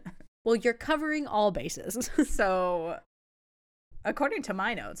attention. Well, you're covering all bases. So, according to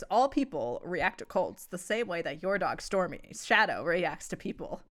my notes, all people react to cults the same way that your dog Stormy, Shadow, reacts to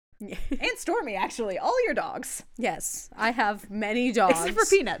people. And Stormy, actually. All your dogs. Yes, I have many dogs. Except for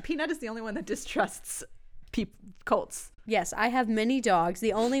Peanut. Peanut is the only one that distrusts cults. Yes, I have many dogs.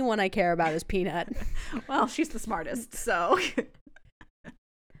 The only one I care about is Peanut. Well, she's the smartest, so.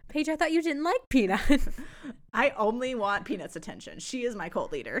 Paige, I thought you didn't like Peanut. I only want Peanut's attention. She is my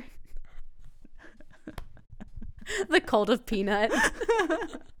cult leader. The cult of Peanut.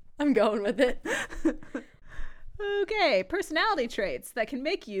 I'm going with it. Okay, personality traits that can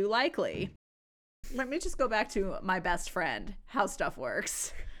make you likely. Let me just go back to my best friend, How Stuff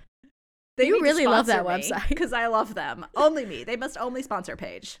Works. You really love that website. Because I love them. Only me. They must only sponsor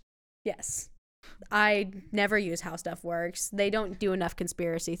Paige. Yes. I never use How Stuff Works. They don't do enough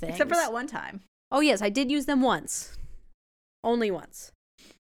conspiracy things. Except for that one time. Oh, yes, I did use them once. Only once.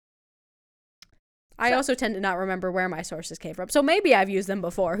 I also tend to not remember where my sources came from. So maybe I've used them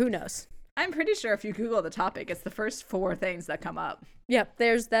before. Who knows? I'm pretty sure if you Google the topic, it's the first 4 things that come up. Yep,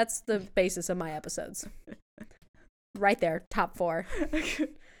 that's the basis of my episodes. Right there, top 4.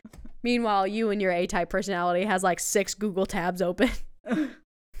 Meanwhile, you and your A-type personality has like 6 Google tabs open.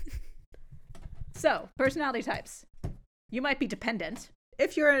 So, personality types. You might be dependent.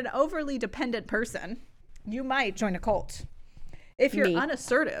 If you're an overly dependent person, you might join a cult. If you're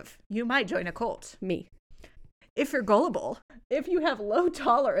unassertive, you might join a cult. Me. If you're gullible, if you have low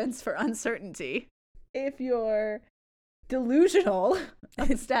tolerance for uncertainty, if you're delusional of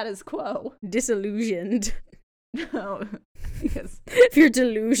the status quo. Disillusioned. No, because if you're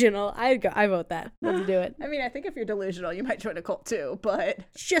delusional, I vote that. Let's do it. I mean, I think if you're delusional, you might join a cult too, but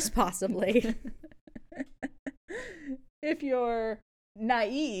just possibly. If you're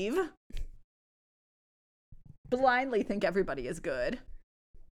naive, blindly think everybody is good,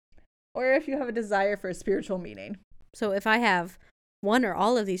 or if you have a desire for a spiritual meaning. So if I have one or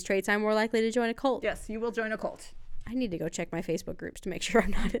all of these traits, I'm more likely to join a cult. Yes, you will join a cult. I need to go check my Facebook groups to make sure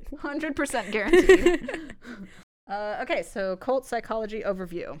I'm not in one. 100% guaranteed. Okay, so cult psychology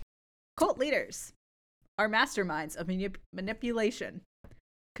overview. Cult leaders are masterminds of manipulation,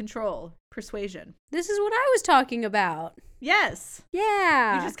 control, persuasion. This is what I was talking about. Yes.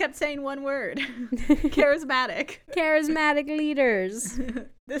 Yeah. You just kept saying one word. Charismatic. Charismatic leaders.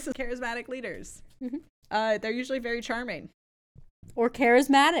 This is charismatic leaders. Mhm. They're usually very charming. Or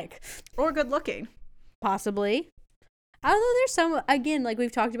charismatic. Or good looking. Possibly. Although there's some, again, like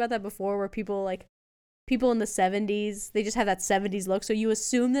we've talked about that before, where people in the 70s, they just have that 70s look. So you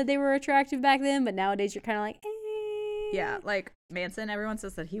assume that they were attractive back then, but nowadays you're kind of like, eh. Yeah, like Manson, everyone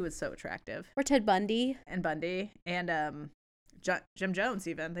says that he was so attractive. Or Ted Bundy. And Bundy. And Jim Jones,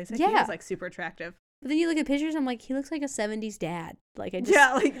 even. They say he Yeah. was like super attractive. But then you look at pictures, I'm like, he looks like a 70s dad. Like, I just.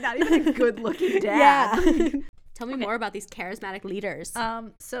 Yeah, like not even a good looking dad. Yeah. Tell me more about these charismatic leaders.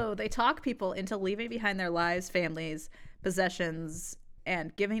 So they talk people into leaving behind their lives, families, possessions,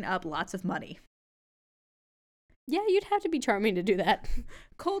 and giving up lots of money. Yeah, you'd have to be charming to do that.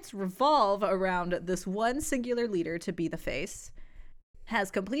 Cults revolve around this one singular leader to be the face,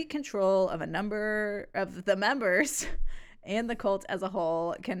 has complete control of a number of the members, and the cult as a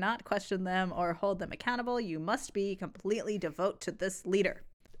whole cannot question them or hold them accountable. You must be completely devote to this leader.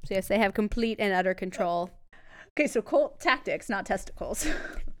 So yes, they have complete and utter control. Okay, so cult tactics, not testicles.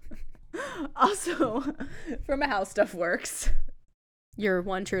 Also, from How Stuff Works. Your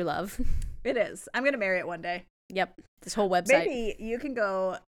one true love. It is. I'm going to marry it one day. Yep. This whole website. Maybe you can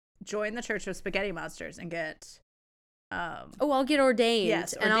go join the Church of Spaghetti Monsters and get... Oh, I'll get ordained.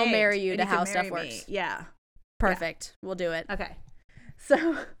 Yes, and I'll marry you and to you can How marry Stuff me. Works. Yeah. Perfect. We'll do it. Okay.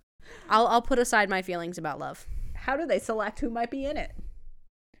 So, I'll put aside my feelings about love. how do they select who might be in it?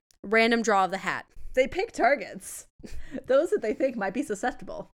 Random draw of the hat. They pick targets. Those that they think might be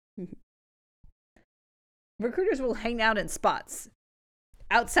susceptible. Recruiters will hang out in spots.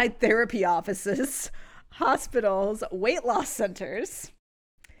 Outside therapy offices, hospitals, weight loss centers,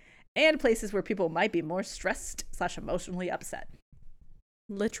 and places where people might be more stressed / emotionally upset.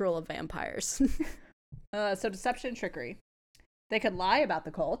 Literal of vampires. So deception and trickery. They could lie about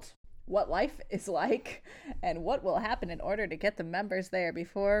the cult, what life is like, and what will happen in order to get the members there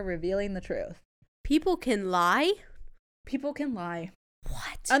before revealing the truth. People can lie? People can lie.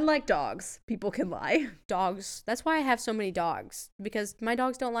 What? Unlike dogs, people can lie. Dogs. That's why I have so many dogs. Because my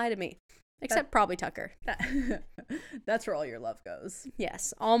dogs don't lie to me. Except probably Tucker. That's where all your love goes.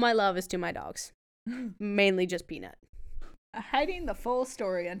 Yes. All my love is to my dogs. Mainly just Peanut. Hiding the full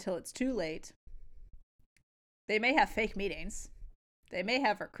story until it's too late. They may have fake meetings. They may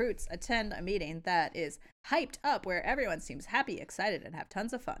have recruits attend a meeting that is hyped up where everyone seems happy, excited, and have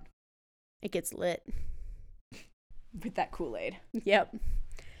tons of fun. It gets lit. With that Kool-Aid. Yep.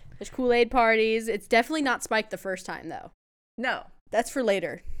 There's Kool-Aid parties. It's definitely not spiked the first time, though. No. That's for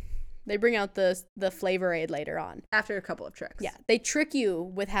later. They bring out the Flavor Aid later on. After a couple of tricks. Yeah. They trick you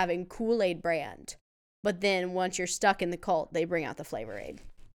with having Kool-Aid brand. But then once you're stuck in the cult, they bring out the Flavor Aid.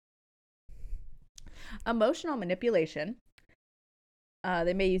 Emotional manipulation.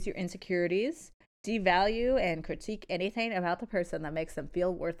 They may use your insecurities, devalue and critique anything about the person that makes them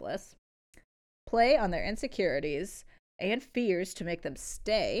feel worthless, play on their insecurities and fears to make them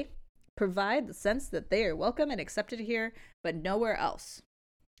stay, provide the sense that they are welcome and accepted here, but nowhere else.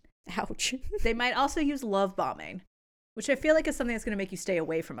 Ouch. They might also use love bombing, which I feel like is something that's going to make you stay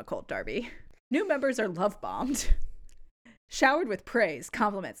away from a cult, Darby. New members are love bombed. Showered with praise,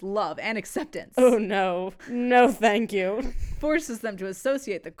 compliments, love, and acceptance. Oh, no. No, thank you. Forces them to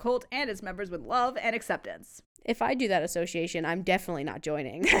associate the cult and its members with love and acceptance. If I do that association, I'm definitely not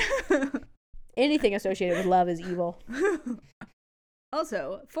joining. Anything associated with love is evil.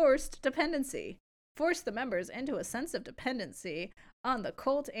 Also, forced dependency. Force the members into a sense of dependency on the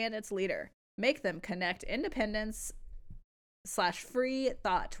cult and its leader. Make them connect independence / free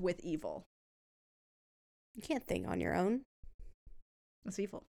thought with evil. You can't think on your own. That's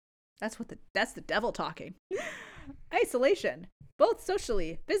evil. That's the devil talking. Isolation, both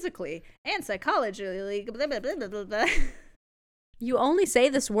socially, physically, and psychologically. Blah, blah, blah, blah, blah. You only say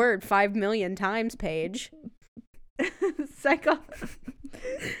this word 5 million times, Paige.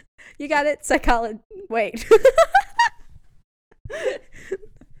 You got it? Wait.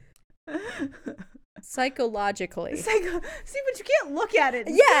 Psychologically. See, but you can't look at it.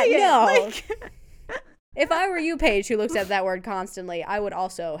 And Yeah, say no. It. Like... If I were you, Paige, who looks at that word constantly, I would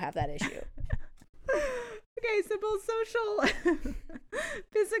also have that issue. Okay, so both socially,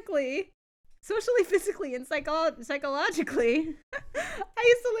 physically, and psychologically,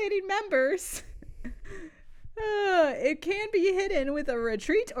 isolating members It can be hidden with a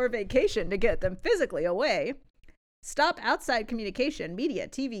retreat or vacation to get them physically away. Stop outside communication, media,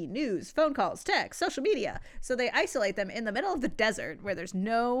 TV, news, phone calls, text, social media. So they isolate them in the middle of the desert where there's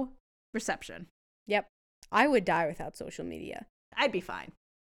no reception. Yep. I would die without social media. I'd be fine.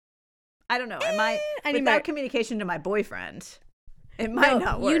 I don't know. I might, I need without my- communication to my boyfriend, it might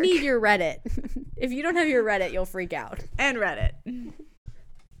not work. You need your Reddit. If you don't have your Reddit, you'll freak out. And Reddit.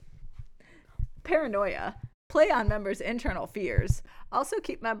 Paranoia. Play on members' internal fears. Also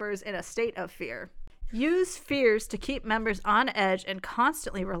keep members in a state of fear. Use fears to keep members on edge and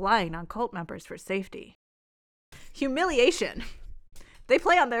constantly relying on cult members for safety. Humiliation. They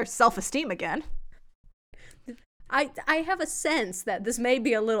play on their self-esteem again. I have a sense that this may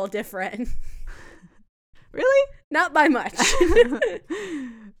be a little different. Really? Not by much.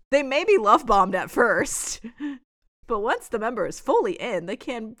 They may be love-bombed at first, but once the member is fully in, they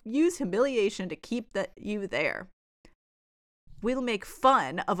can use humiliation to keep you there. We'll make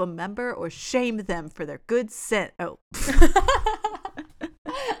fun of a member or shame them for their good sin. Oh.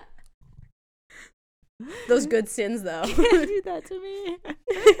 Those good sins, though. Can't do that to me.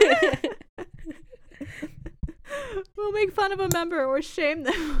 We'll make fun of a member or shame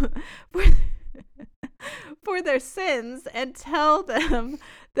them for their sins and tell them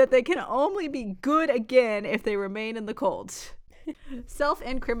that they can only be good again if they remain in the cult.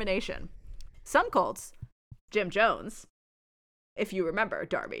 Self-incrimination. Some cults, Jim Jones, if you remember,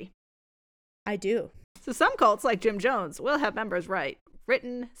 Darby. I do. So some cults, like Jim Jones, will have members write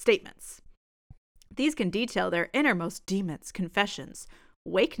written statements. These can detail their innermost demons, confessions,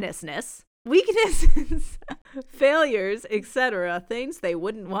 weaknesses, failures, etc., things they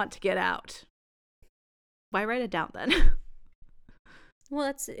wouldn't want to get out. Why write it down then? Well,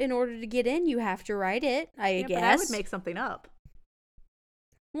 that's in order to get in, you have to write it, I guess. But I would make something up.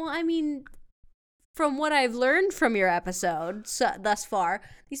 Well, I mean, from what I've learned from your episode thus far,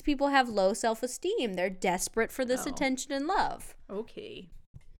 these people have low self-esteem. They're desperate for this attention and love. Okay.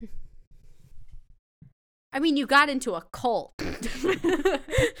 I mean, you got into a cult.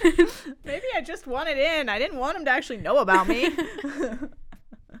 Maybe I just wanted in. I didn't want them to actually know about me.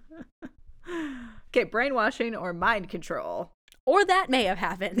 Okay, brainwashing or mind control. Or that may have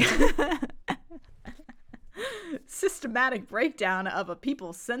happened. Systematic breakdown of a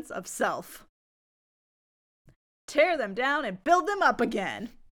people's sense of self. Tear them down and build them up again.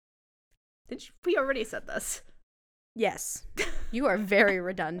 We already said this. Yes. You are very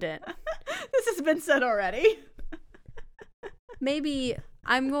redundant. This has been said already. Maybe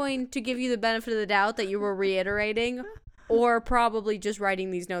I'm going to give you the benefit of the doubt that you were reiterating, or probably just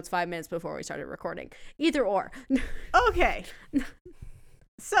writing these notes 5 minutes before we started recording. Either or. Okay.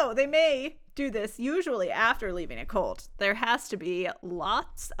 So they may do this usually after leaving a cult. There has to be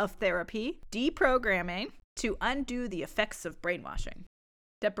lots of therapy, deprogramming to undo the effects of brainwashing.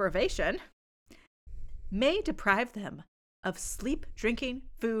 Deprivation may deprive them of sleep, drinking,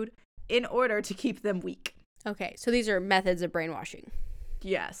 food in order to keep them weak. Okay, so these are methods of brainwashing.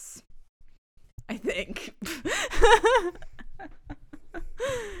 Yes. I think.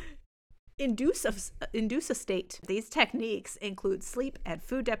 Induce a state. These techniques include sleep and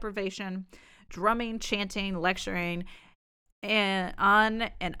food deprivation, drumming, chanting, lecturing, and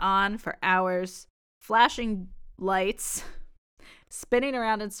on for hours, flashing lights, spinning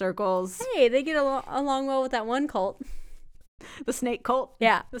around in circles. Hey, they get along well with that one cult. The snake cult?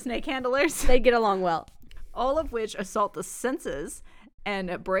 Yeah. The snake handlers? They get along well. All of which assault the senses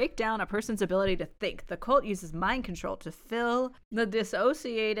and break down a person's ability to think. The cult uses mind control to fill the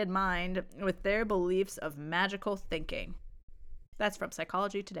dissociated mind with their beliefs of magical thinking. That's from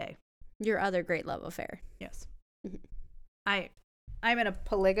Psychology Today. Your other great love affair. Yes. I'm in a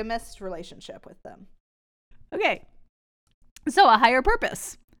polygamous relationship with them. Okay. So a higher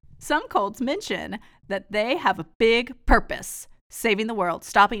purpose. Some cults mention that they have a big purpose: saving the world,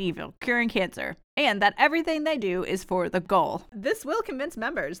 stopping evil, curing cancer, and that everything they do is for the goal. This will convince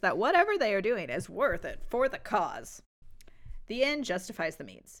members that whatever they are doing is worth it for the cause. The end justifies the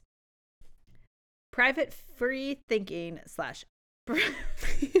means. Private free thinking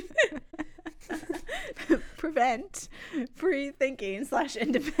prevent free thinking /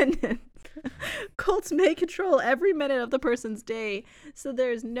 independence. Cults may control every minute of the person's day, so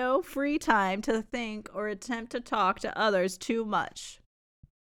there's no free time to think or attempt to talk to others too much.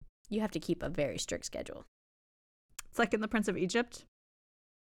 You have to keep a very strict schedule. It's like in The Prince of Egypt,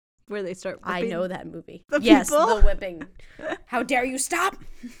 where they start I whipping know that movie. the Yes, people. the whipping. How dare you stop?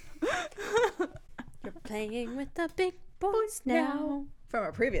 You're playing with the big boys now. From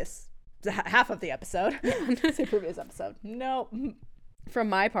a previous half of the episode. Say previous episode. No. From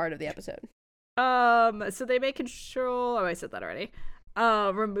my part of the episode. So they may control. Oh, I said that already.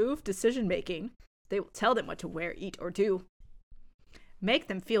 Remove decision making. They will tell them what to wear, eat, or do. Make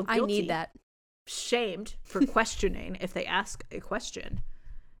them feel guilty. I need that. Shamed for questioning if they ask a question.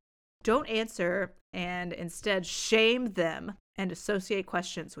 Don't answer and instead shame them and associate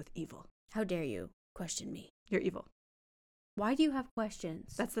questions with evil. How dare you question me? You're evil. Why do you have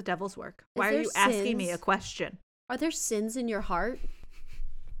questions? That's the devil's work. Is Why are there you asking me sins? a question? Are there sins in your heart?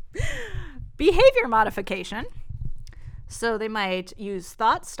 Behavior modification. So they might use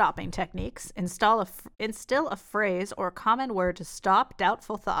thought-stopping techniques, instill a phrase or common word to stop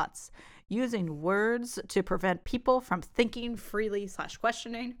doubtful thoughts, using words to prevent people from thinking freely /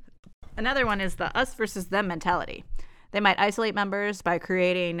 questioning. Another one is the us versus them mentality. They might isolate members by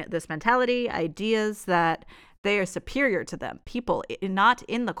creating this mentality, ideas that they are superior to them, people not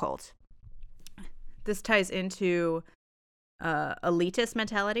in the cult. This ties into elitist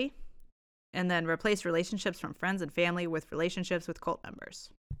mentality, and then replace relationships from friends and family with relationships with cult members.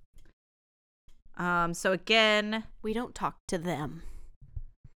 So again, We don't talk to them.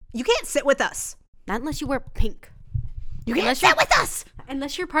 you can't sit with us. Not unless you wear pink. You can't Unless sit you're- with us.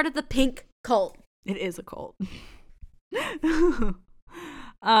 Unless you're part of the pink cult. It is a cult.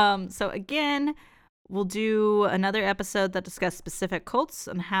 So again, we'll do another episode that discusses specific cults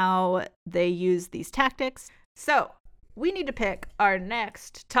and how they use these tactics. So we need to pick our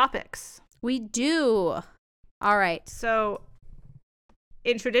next topics. We do. All right. So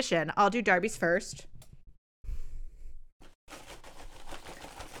in tradition, I'll do Darby's first.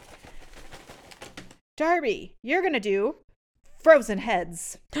 Darby, you're going to do Frozen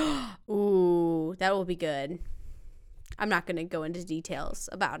Heads. Ooh, that will be good. I'm not going to go into details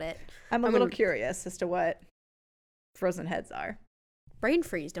about it. I'm a little curious as to what Frozen Heads are. Brain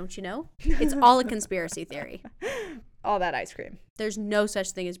freeze, don't you know? It's all a conspiracy theory. All that ice cream. There's no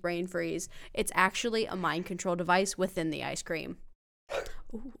such thing as brain freeze. It's actually a mind control device within the ice cream.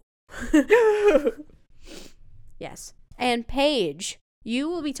 Ooh. Yes. And Paige, you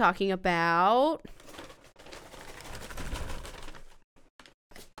will be talking about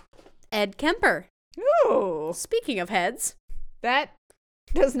Ed Kemper. Ooh, Speaking of heads, that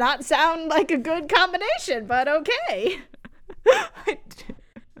does not sound like a good combination, but okay.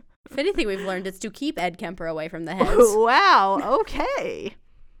 if anything we've learned, it's to keep Ed Kemper away from the heads. Wow, okay.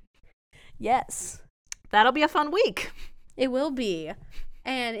 Yes. That'll be a fun week. It will be.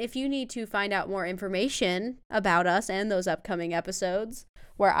 And if you need to find out more information about us and those upcoming episodes,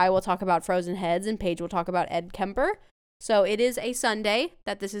 where I will talk about Frozen Heads and Paige will talk about Ed Kemper. So it is a Sunday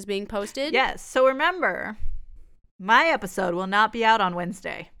that this is being posted. Yes, so remember, my episode will not be out on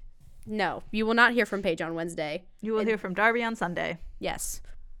Wednesday. No, you will not hear from Paige on Wednesday. You will hear from Darby on Sunday. Yes.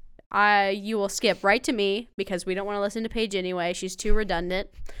 You will skip right to me because we don't want to listen to Paige anyway. She's too redundant.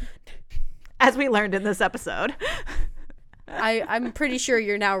 As we learned in this episode. I'm pretty sure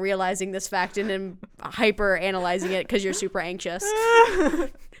you're now realizing this fact and hyper analyzing it because you're super anxious.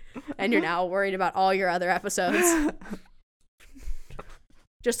 And you're now worried about all your other episodes.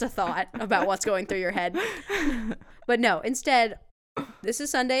 Just a thought about what's going through your head. But no, instead, this is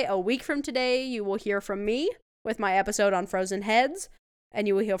Sunday. A week from today, you will hear from me with my episode on Frozen Heads. And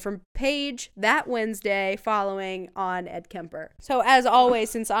you will hear from Paige that Wednesday following on Ed Kemper. So as always,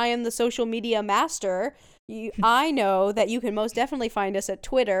 since I am the social media master, I know that you can most definitely find us at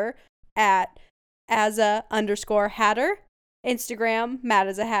Twitter at @Aza_Hatter, Instagram, Matt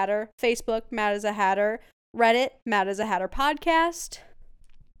as a Hatter, Facebook, Matt as a Hatter, Reddit, Matt as a Hatter Podcast.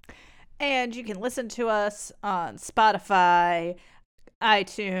 And you can listen to us on Spotify,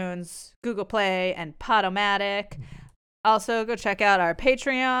 iTunes, Google Play, and Podomatic. Also, go check out our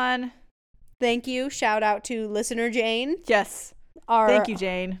Patreon. Thank you. Shout out to listener Jane. Yes. Thank you,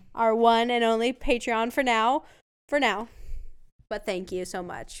 Jane. Our one and only Patreon for now. But thank you so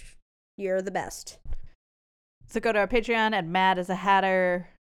much. You're the best. So go to our Patreon at Mad as a Hatter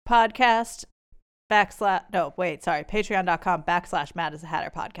podcast patreon.com/Mad as a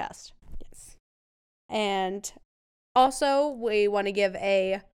Hatter podcast. Yes. And also, we want to give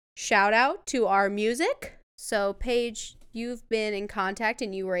a shout out to our music. So, Paige, you've been in contact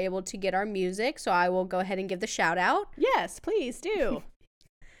and you were able to get our music. So, I will go ahead and give the shout out. Yes, please do.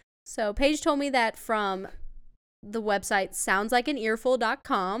 So, Paige told me that from the website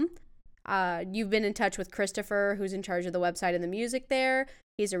soundslikeanearful.com. You've been in touch with Christopher, who's in charge of the website and the music there.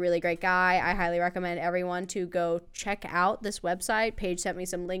 He's a really great guy. I highly recommend everyone to go check out this website. Paige sent me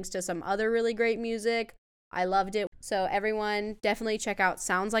some links to some other really great music. I loved it. So everyone definitely check out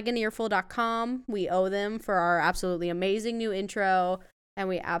soundslikeanearful.com. We owe them for our absolutely amazing new intro, and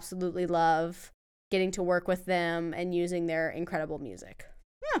we absolutely love getting to work with them and using their incredible music.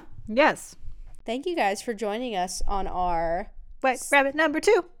 Yeah. Yes. Thank you guys for joining us on our White Rabbit number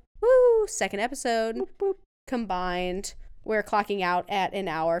 2. second episode. Boop, boop. Combined. We're clocking out at an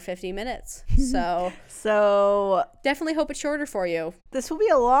hour 50 minutes. So So definitely hope it's shorter for you. this will be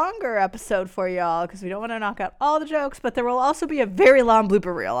a longer episode for y'all because we don't want to knock out all the jokes, but there will also be a very long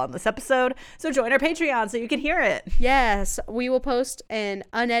blooper reel on this episode. So join our Patreon so you can hear it. Yes, we will post an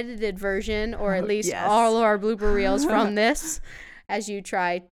unedited version, or at least yes. all of our blooper reels from this, as you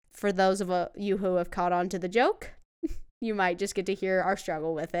try. For those of you who have caught on to the joke, you might just get to hear our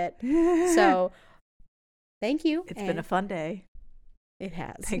struggle with it. So, thank you. It's been a fun day. It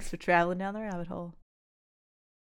has. Thanks for traveling down the rabbit hole.